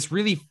there's this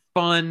really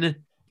fun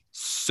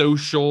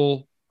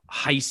social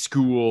high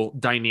school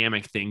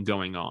dynamic thing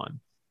going on.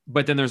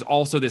 But then there's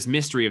also this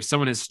mystery of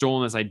someone has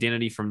stolen this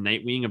identity from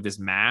Nightwing of this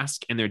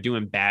mask and they're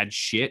doing bad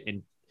shit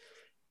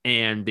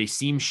and they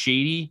seem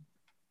shady.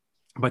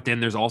 But then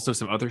there's also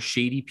some other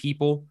shady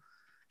people.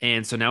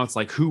 And so now it's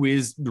like, who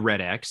is the Red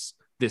X,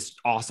 this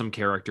awesome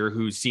character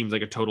who seems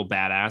like a total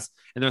badass?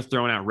 And they're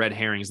throwing out red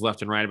herrings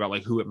left and right about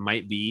like who it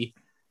might be.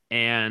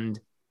 And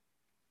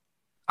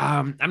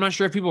I'm not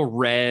sure if people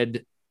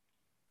read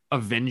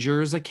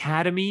Avengers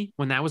Academy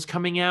when that was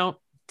coming out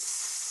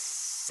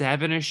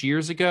 7-ish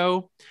years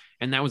ago.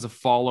 And that was a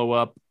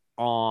follow-up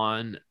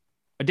on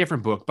a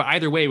different book. But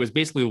either way, it was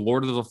basically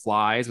Lord of the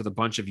Flies with a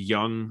bunch of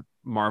young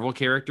Marvel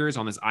characters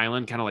on this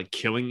island kind of like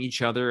killing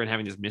each other and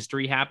having this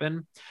mystery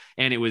happen.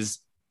 And it was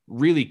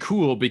really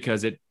cool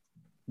because it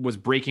was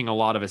breaking a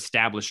lot of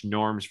established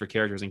norms for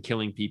characters and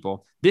killing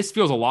people. This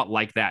feels a lot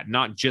like that,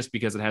 not just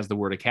because it has the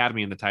word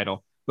Academy in the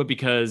title, but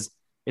because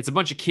it's a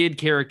bunch of kid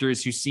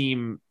characters who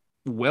seem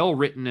well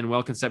written and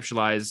well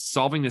conceptualized,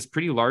 solving this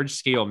pretty large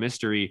scale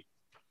mystery.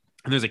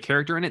 And there's a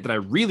character in it that I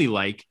really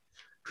like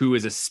who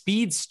is a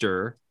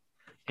speedster,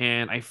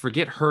 and I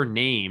forget her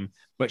name,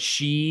 but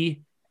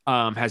she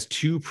has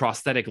 2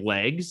 prosthetic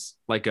legs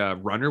like a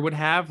runner would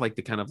have, like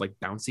the kind of like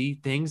bouncy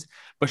things,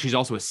 but she's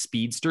also a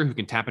speedster who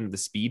can tap into the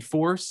speed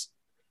force.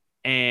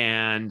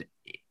 And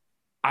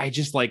I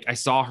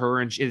saw her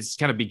and it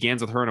kind of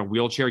begins with her in a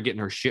wheelchair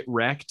getting her shit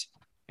wrecked.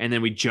 And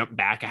then we jump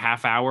back a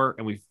half hour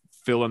and we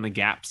fill in the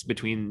gaps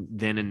between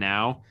then and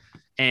now.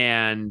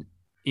 And,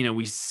 you know,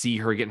 we see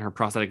her getting her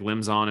prosthetic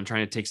limbs on and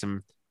trying to take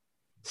some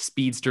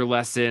speedster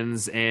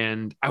lessons.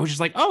 And I was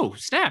just like, oh,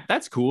 snap,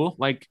 that's cool.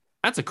 Like,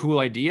 that's a cool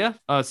idea.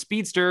 A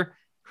speedster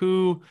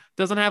who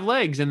doesn't have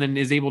legs and then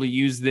is able to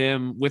use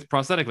them with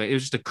prosthetic legs. It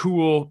was just a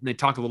cool, they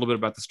talk a little bit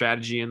about the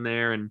strategy in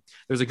there. And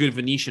there's a good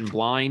Venetian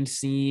blind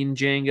scene,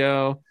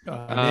 Django.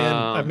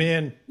 I'm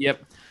in.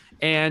 Yep.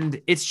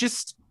 And it's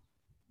just,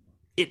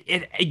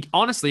 it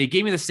honestly, it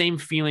gave me the same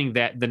feeling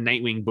that the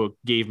Nightwing book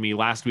gave me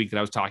last week that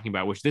I was talking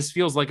about, which this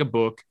feels like a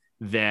book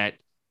that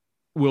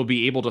will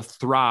be able to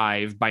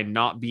thrive by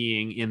not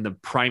being in the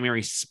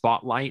primary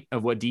spotlight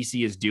of what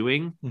DC is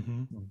doing,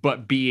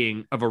 but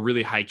being of a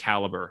really high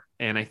caliber.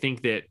 And I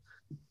think that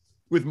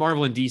with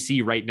Marvel and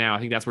DC right now, I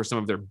think that's where some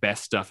of their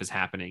best stuff is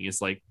happening,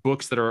 is like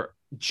books that are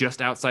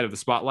just outside of the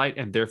spotlight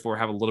and therefore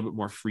have a little bit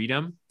more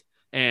freedom.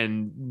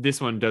 And this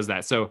one does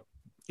that. So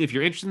if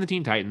you're interested in the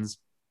Teen Titans,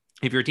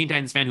 if you're a Teen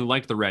Titans fan who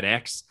liked the Red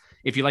X,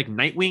 if you like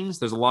Nightwings,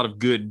 there's a lot of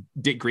good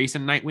Dick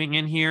Grayson Nightwing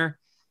in here.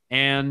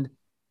 And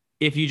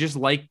if you just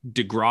like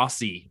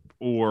Degrassi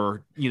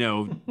or,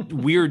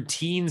 weird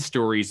teen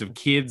stories of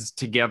kids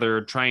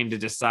together trying to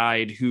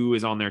decide who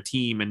is on their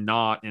team and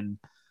not. And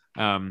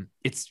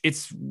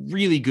it's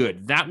really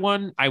good. That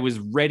one, I was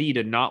ready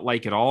to not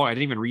like at all. I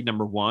didn't even read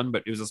number 1,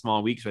 but it was a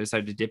small week, so I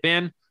decided to dip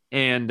in.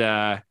 And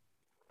I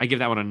give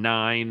that one a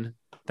 9.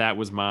 That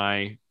was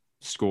my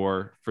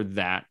score for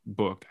that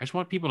book. I just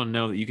want people to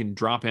know that you can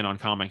drop in on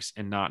comics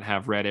and not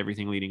have read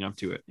everything leading up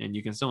to it, and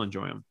you can still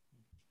enjoy them.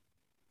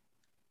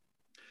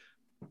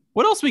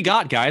 What else we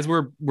got, guys?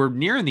 We're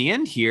nearing the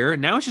end here.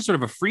 Now it's just sort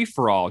of a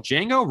free-for-all.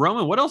 Django,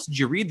 Roman, what else did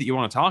you read that you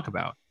want to talk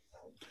about?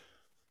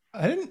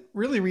 I didn't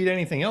really read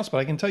anything else, but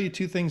I can tell you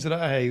 2 things that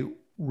I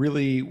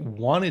really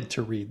wanted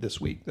to read this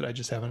week that I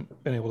just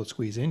haven't been able to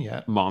squeeze in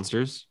yet.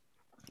 Monsters.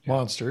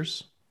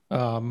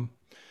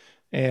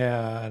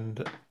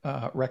 And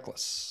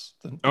Reckless.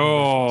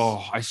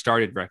 Oh, I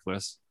started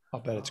Reckless. I'll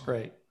bet it's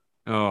great.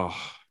 Oh,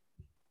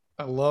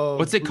 I love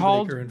what's it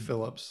called? Baker and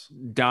Phillips.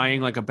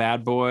 Dying like a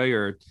bad boy,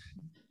 or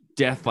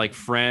Death like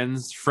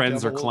friends.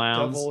 Friends are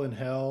clowns. Devil in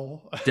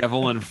hell.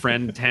 Devil in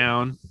Friend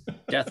Town.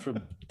 Death from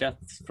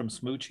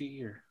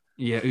Smoochie, or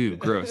yeah, ooh,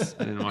 gross.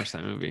 I didn't watch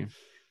that movie.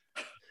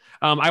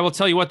 I will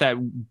tell you what, that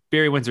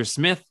Barry Windsor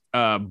Smith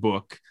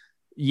book.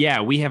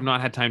 Yeah, we have not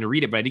had time to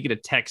read it, but I did get a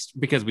text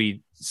because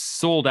we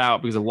sold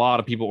out because a lot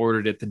of people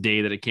ordered it the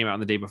day that it came out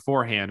and the day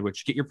beforehand,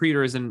 which get your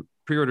pre-orders in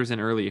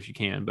early if you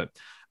can. But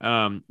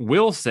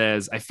Will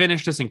says, I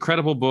finished this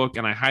incredible book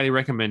and I highly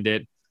recommend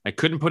it. I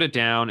couldn't put it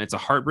down. It's a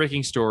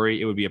heartbreaking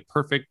story. It would be a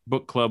perfect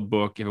book club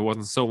book if it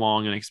wasn't so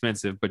long and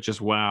expensive, but just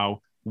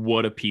wow,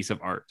 what a piece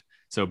of art.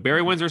 So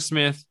Barry Windsor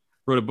Smith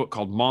wrote a book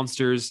called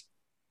Monsters.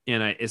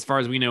 And as far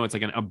as we know, it's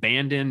like an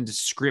abandoned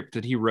script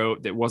that he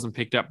wrote that wasn't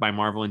picked up by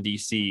Marvel and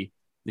DC,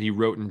 that he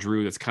wrote and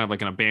drew. That's kind of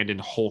like an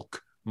abandoned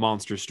Hulk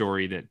monster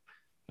story that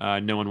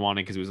no one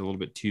wanted because it was a little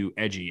bit too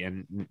edgy.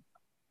 And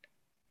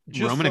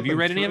Just Roman, have you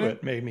read any of it?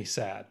 It made me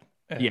sad.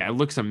 Yeah, it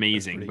looks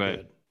amazing, but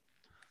good.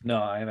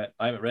 no, I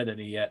haven't read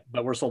any yet.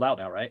 But we're sold out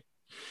now, right?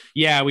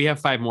 yeah, we have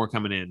 5 more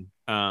coming in.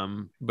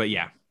 But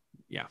yeah.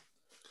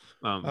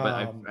 But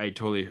I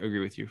totally agree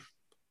with you.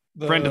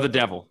 Friend of the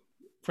Devil.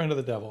 Friend of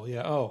the Devil.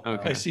 Yeah. Oh,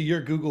 okay. I see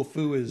your Google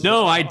foo is.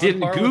 No, I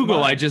didn't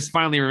Google. I just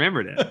finally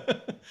remembered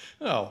it.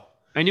 Oh,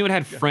 I knew it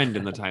had friend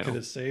in the title. Could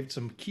have saved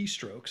some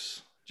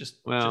keystrokes. Just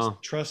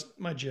trust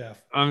my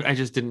Jeff. I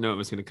just didn't know it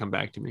was going to come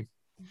back to me.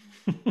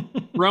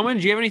 Roman,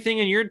 do you have anything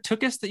in your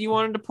Tookus that you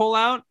wanted to pull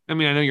out? I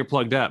mean, I know you're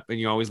plugged up and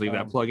you always leave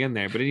that plug in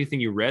there, but anything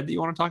you read that you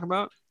want to talk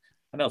about?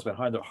 I know it's been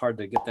hard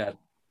to get that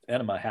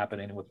enema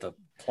happening with the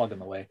plug in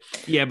the way.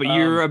 Yeah, but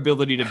your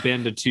ability to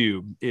bend a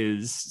tube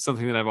is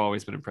something that I've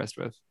always been impressed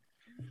with.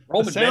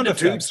 Roman sound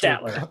effects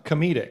Statler.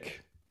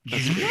 Comedic.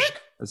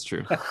 That's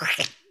true.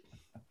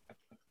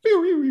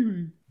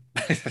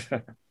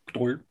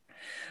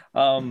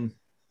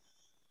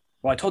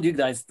 Well, I told you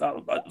guys,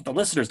 the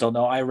listeners don't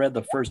know, I read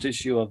the first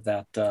issue of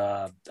that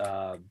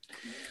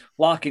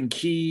Lock and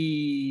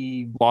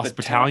Key Lost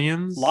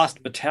Battalions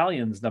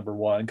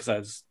 #1, because I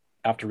was,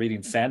 after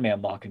reading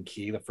Sandman Lock and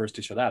Key, the first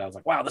issue of that, I was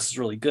like, wow, this is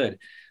really good.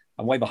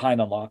 I'm way behind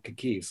on Lock and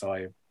Key, so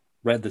I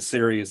read the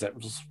series that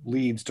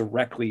leads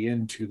directly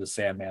into the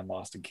Sandman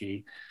Lost and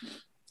Key,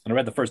 and I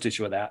read the first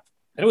issue of that,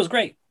 and it was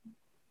great.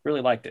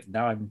 Really liked it.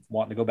 Now I'm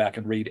wanting to go back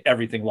and read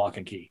everything Lock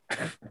and Key.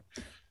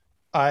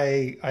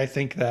 I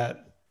think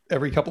that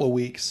every couple of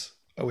weeks,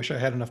 I wish I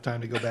had enough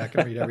time to go back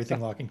and read everything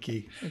Lock and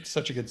Key. It's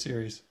such a good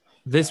series.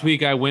 This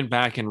week I went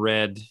back and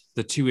read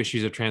the 2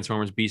 issues of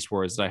Transformers Beast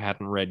Wars that I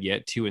hadn't read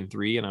yet, 2 and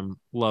 3, and I'm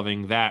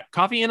loving that.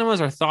 Coffee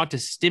enemas are thought to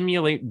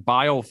stimulate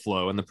bile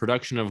flow and the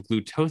production of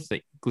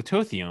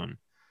glutathione,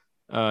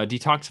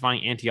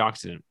 detoxifying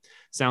antioxidant.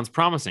 Sounds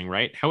promising,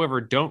 right?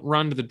 However, don't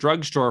run to the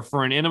drugstore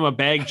for an enema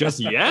bag just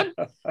yet.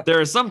 There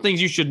are some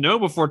things you should know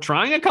before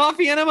trying a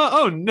coffee enema.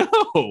 Oh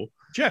no,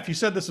 Jeff, you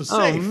said this was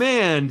safe. Oh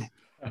man.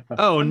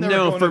 Oh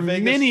no! For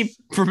many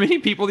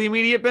people, the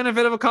immediate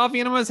benefit of a coffee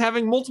enema is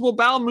having multiple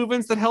bowel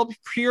movements that help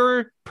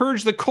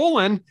purge the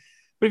colon.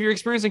 But if you're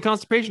experiencing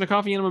constipation, a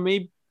coffee enema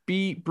may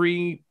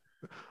be.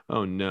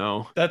 Oh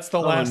no! That's the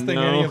last thing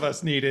any of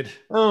us needed.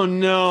 Oh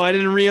no! I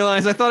didn't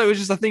realize. I thought it was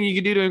just a thing you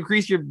could do to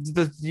increase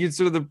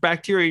the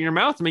bacteria in your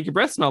mouth to make your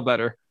breath smell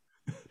better.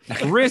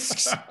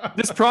 Risks: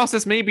 this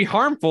process may be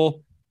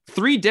harmful.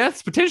 3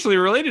 deaths potentially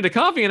related to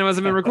coffee enemas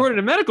have been recorded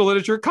in medical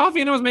literature. Coffee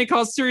enemas may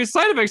cause serious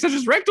side effects such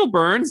as rectal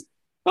burns.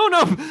 Oh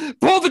no!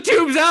 Pull the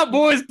tubes out,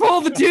 boys!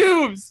 Pull the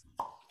tubes!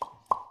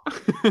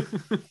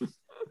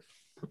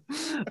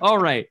 All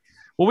right.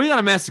 Well, we got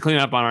a mess to clean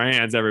up on our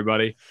hands,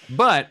 everybody.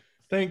 But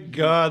thank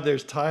God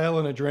there's tile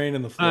and a drain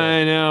in the floor.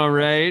 I know,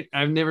 right?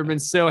 I've never been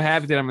so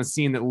happy that I'm a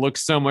scene that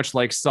looks so much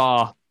like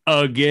Saw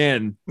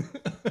again.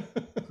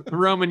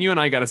 Roman, you and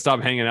I got to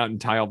stop hanging out in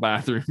tile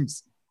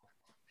bathrooms.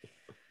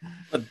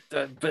 But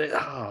it's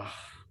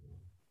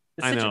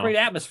such a great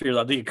atmosphere,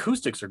 though. The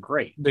acoustics are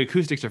great. The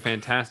acoustics are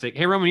fantastic.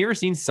 Hey, Roman, you ever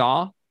seen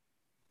Saw?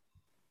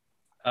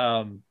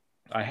 I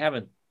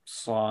haven't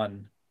Saw.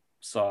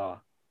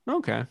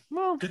 Okay.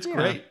 Well, it's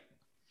great.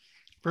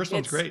 First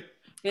one's great.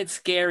 It's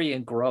scary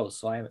and gross,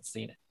 so I haven't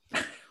seen it.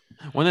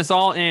 When this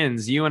all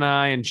ends, you and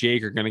I and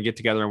Jake are going to get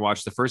together and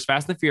watch the first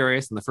Fast and the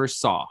Furious and the first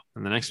Saw.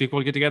 And the next week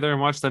we'll get together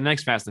and watch the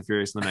next Fast and the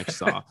Furious and the next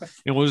Saw.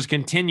 And we'll just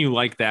continue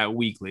like that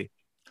weekly.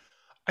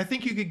 I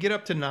think you could get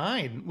up to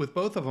 9 with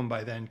both of them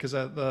by then, because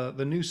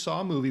the new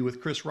Saw movie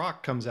with Chris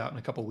Rock comes out in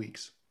a couple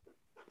weeks.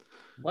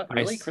 What,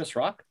 really? Chris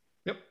Rock?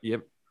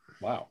 Yep.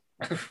 Wow.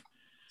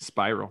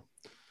 Spiral.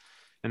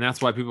 And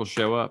that's why people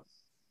show up.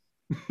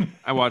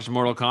 I watched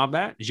Mortal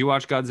Kombat. Did you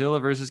watch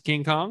Godzilla versus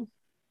King Kong?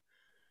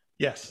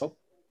 Yes. Oh.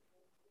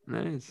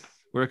 Nice.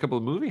 We're a couple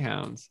of movie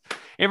hounds.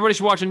 Everybody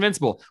should watch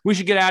Invincible. We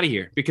should get out of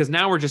here because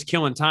now we're just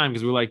killing time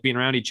because we like being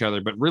around each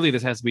other. But really,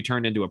 this has to be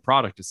turned into a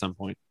product at some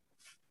point.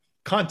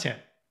 Content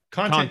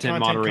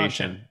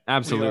Moderation. Content.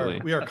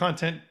 Absolutely. We are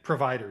content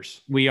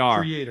providers. We are.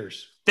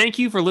 Creators. Thank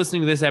you for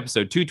listening to this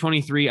episode,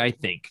 223, I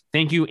think.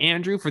 Thank you,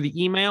 Andrew, for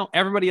the email.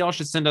 Everybody else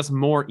should send us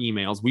more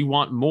emails. We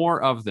want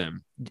more of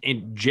them.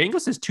 And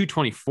Django says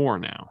 224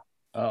 now.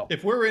 Oh.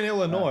 If we're in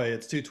Illinois,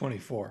 it's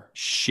 224.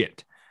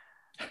 Shit.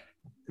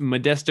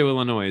 Modesto,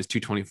 Illinois is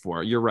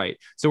 224. You're right.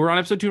 So we're on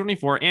episode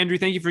 224. Andrew,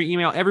 thank you for your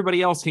email.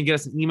 Everybody else can get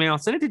us an email.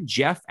 Send it to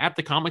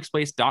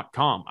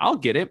jeff@thecomicsplace.com. I'll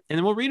get it, and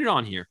then we'll read it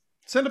on here.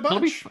 Send a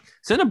bunch.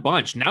 Send a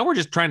bunch. Now we're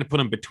just trying to put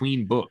them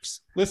between books.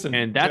 Listen,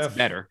 and that's Jeff,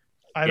 better.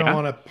 I don't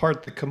want to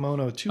part the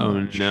kimono too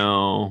much. Oh,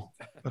 no.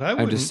 But I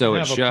wouldn't just sew it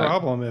have a shut.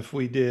 problem if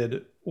we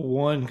did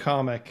one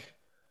comic,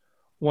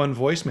 one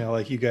voicemail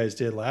like you guys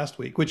did last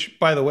week, which,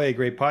 by the way,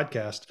 great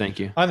podcast. Thank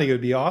you. I think it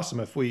would be awesome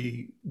if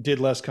we did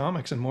less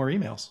comics and more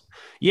emails.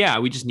 Yeah,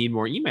 we just need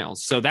more emails.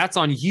 So that's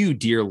on you,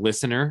 dear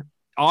listener.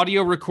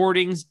 Audio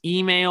recordings,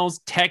 emails,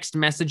 text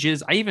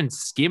messages. I even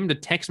skimmed a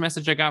text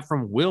message I got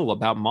from Will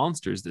about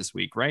monsters this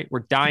week, right? We're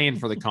dying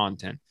for the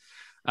content.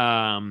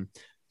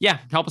 Yeah,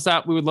 help us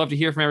out. We would love to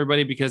hear from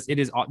everybody because it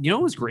is, you know,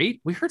 it was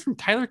great. We heard from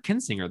Tyler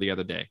Kinsinger the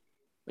other day,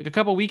 like a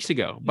couple weeks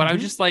ago. But I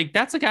was just like,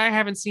 that's a guy I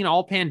haven't seen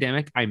all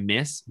pandemic. I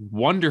miss.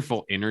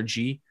 Wonderful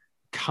energy,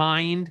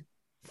 kind,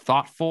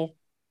 thoughtful,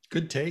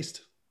 good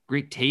taste,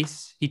 great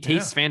taste. He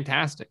tastes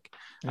fantastic.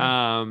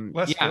 Yeah.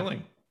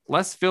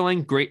 Less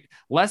filling, great.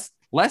 Less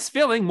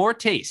filling, more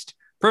taste.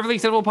 Perfectly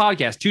Acceptable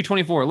Podcast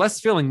 224. Less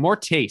filling, more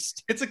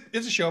taste. It's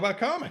a show about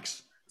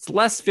comics. It's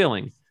less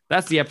filling.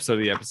 That's the episode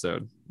of the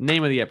episode.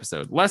 Name of the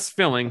episode. Less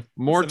filling,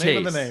 more taste.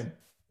 Name of the name.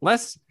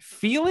 Less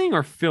feeling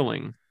or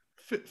filling?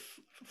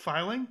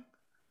 Filing?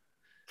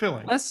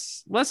 Filling.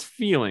 Less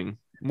feeling,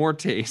 more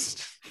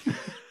taste.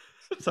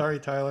 Sorry,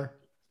 Tyler.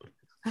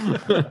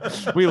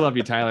 We love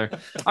you, Tyler.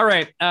 All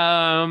right.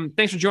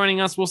 Thanks for joining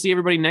us. We'll see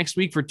everybody next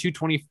week for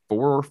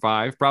 224 or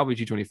 5, probably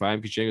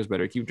 225 because Jago's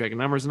better at keeping track of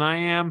numbers than I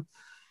am.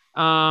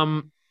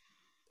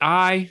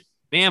 I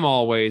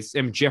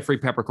am Jeffrey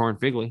Peppercorn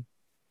Figley.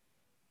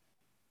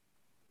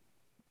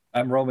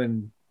 I'm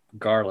Roman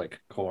Garlic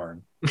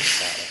Corn.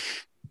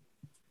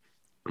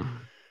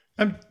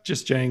 I'm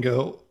just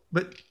Django,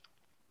 but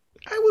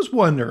I was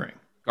wondering.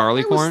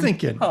 Garlic corn? I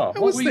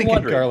was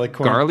thinking garlic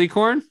corn. Garlic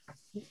corn?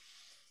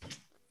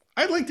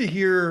 I'd like to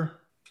hear,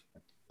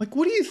 like,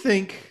 what do you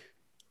think?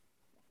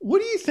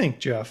 What do you think,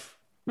 Jeff?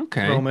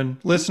 Okay. Roman,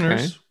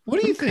 listeners, what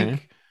do you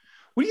think?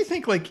 What do you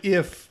think, like,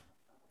 if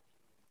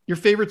your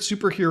favorite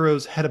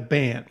superheroes had a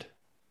band?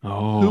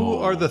 Oh. Who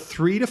are the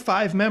 3 to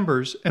 5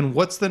 members, and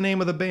what's the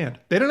name of the band?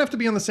 They don't have to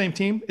be on the same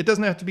team. It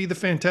doesn't have to be the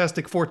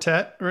Fantastic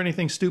Quartet or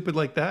anything stupid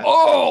like that.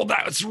 Oh,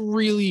 that's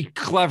really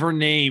clever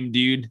name,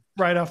 dude.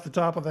 Right off the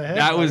top of the head.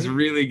 That was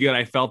really good.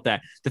 I felt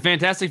that. The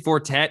Fantastic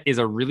Quartet is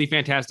a really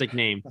fantastic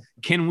name.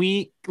 Can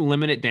we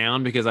limit it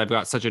down because I've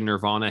got such a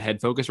Nirvana head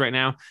focus right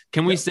now?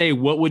 Can we say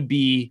what would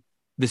be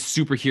the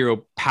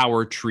superhero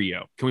power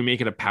trio? Can we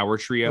make it a power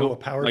trio? Oh, a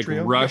power like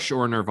trio? Rush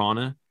or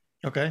Nirvana?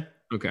 Okay.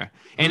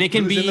 And it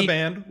can Who's be in the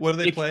band. What do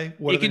they play?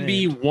 It could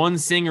be 1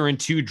 singer and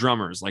 2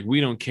 drummers. Like, we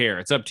don't care.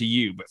 It's up to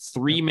you. But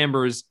 3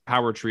 members,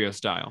 power trio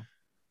style.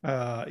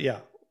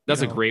 Yeah.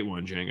 That's a great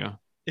one, Django.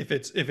 If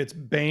it's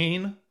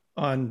Bane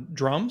on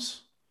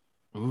drums.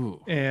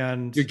 Ooh.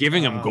 And you're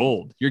giving them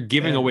gold. You're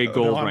giving away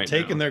gold right now. I'm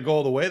taking their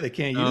gold away. They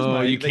can't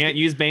use you can't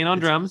use Bane on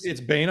drums. It's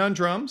Bane on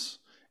drums.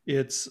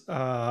 It's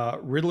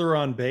Riddler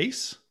on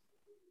bass.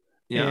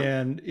 Yeah.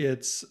 And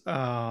it's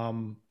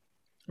we're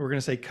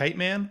gonna say Kite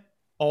Man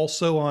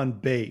also on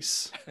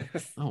bass.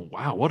 Oh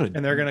wow,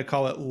 and they're gonna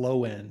call it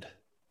Low End.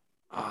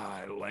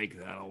 I like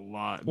that a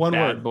lot. One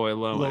Bad word, boy,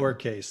 low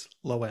lowercase,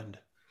 Low End.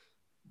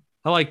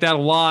 I like that a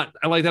lot.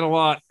 We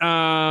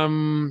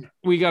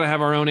got to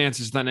have our own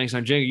answers to that next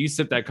time. Django, you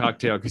sip that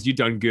cocktail because you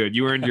done good.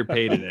 You earned your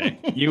pay today.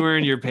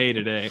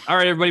 All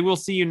right, everybody. We'll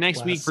see you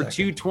next week for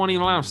 220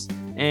 laughs.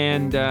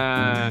 And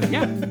yeah,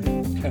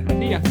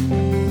 see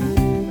ya.